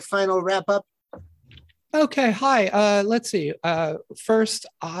give you the final wrap up. Okay. Hi. Let's see. First,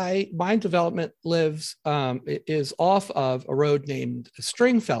 my development is off of a road named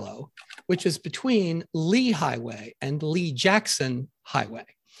Stringfellow, which is between Lee Highway and Lee Jackson Highway.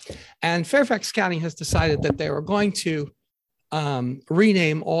 And Fairfax County has decided that they are going to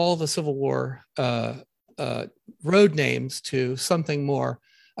rename all the Civil War road names to something more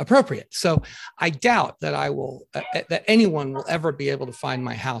appropriate. So I doubt that that anyone will ever be able to find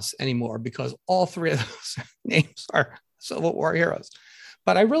my house anymore, because all three of those names are Civil War heroes.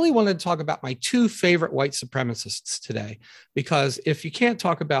 But I really wanted to talk about my two favorite white supremacists today, because if you can't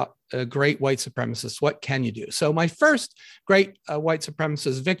talk about great white supremacists, what can you do? So my first great white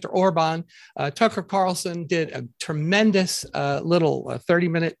supremacist, Viktor Orban. Tucker Carlson did a tremendous little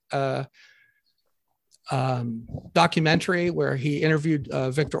 30-minute documentary where he interviewed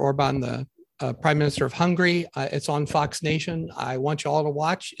Viktor Orban, the Prime Minister of Hungary. It's on Fox Nation. I want you all to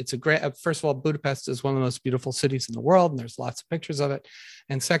watch. It's a great, first of all, Budapest is one of the most beautiful cities in the world, and there's lots of pictures of it.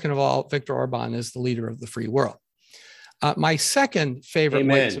 And second of all, Viktor Orban is the leader of the free world. My second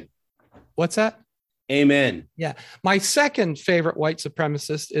favorite what's that? Amen. Yeah. My second favorite white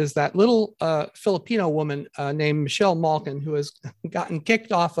supremacist is that little Filipino woman named Michelle Malkin, who has gotten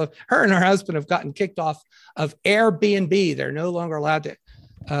kicked off of, her and her husband have gotten kicked off of Airbnb. They're no longer allowed to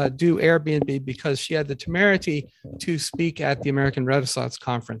do Airbnb because she had the temerity to speak at the American Renaissance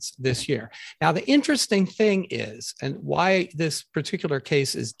Conference this year. Now, the interesting thing is, and why this particular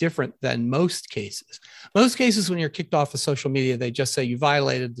case is different than most cases, when you're kicked off of social media, they just say you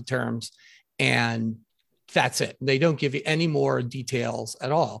violated the terms and that's it. They don't give you any more details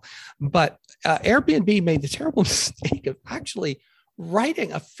at all. But Airbnb made the terrible mistake of actually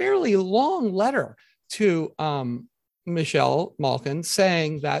writing a fairly long letter to Michelle Malkin,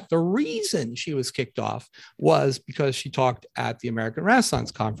 saying that the reason she was kicked off was because she talked at the American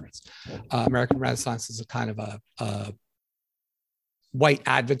Renaissance Conference. American Renaissance is a kind of a white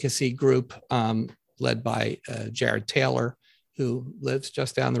advocacy group led by Jared Taylor, who lives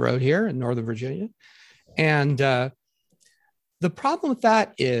just down the road here in Northern Virginia. And the problem with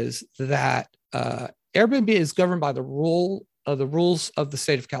that is that Airbnb is governed by the rules of the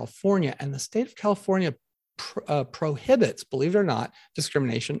state of California, and the state of California prohibits, believe it or not,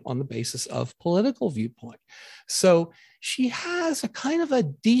 discrimination on the basis of political viewpoint. So she has a kind of a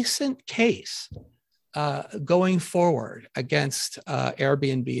decent case going forward against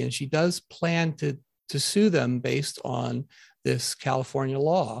Airbnb, and she does plan to sue them based on this California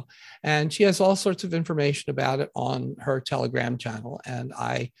law. And she has all sorts of information about it on her Telegram channel. And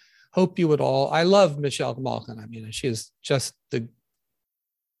I hope you would all, I love Michelle Malkin. I mean, she is just the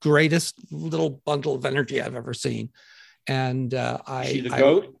greatest little bundle of energy I've ever seen. And is she the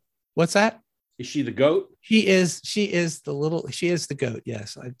goat? What's that? Is she the goat? She is the goat.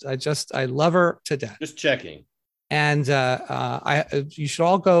 Yes. I love her to death. Just checking. And you should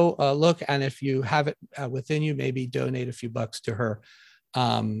all go look. And if you have it within you, maybe donate a few bucks to her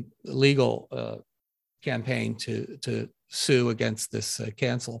legal campaign to sue against this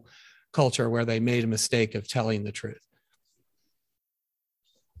cancel culture where they made a mistake of telling the truth.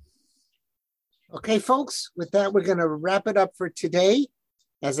 Okay, folks, with that, we're going to wrap it up for today.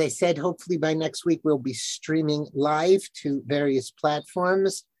 As I said, hopefully by next week, we'll be streaming live to various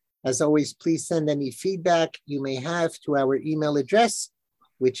platforms. As always, please send any feedback you may have to our email address,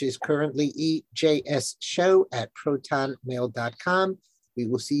 which is currently ejsshow@protonmail.com. We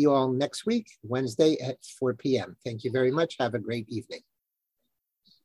will see you all next week, Wednesday at 4 p.m. Thank you very much. Have a great evening.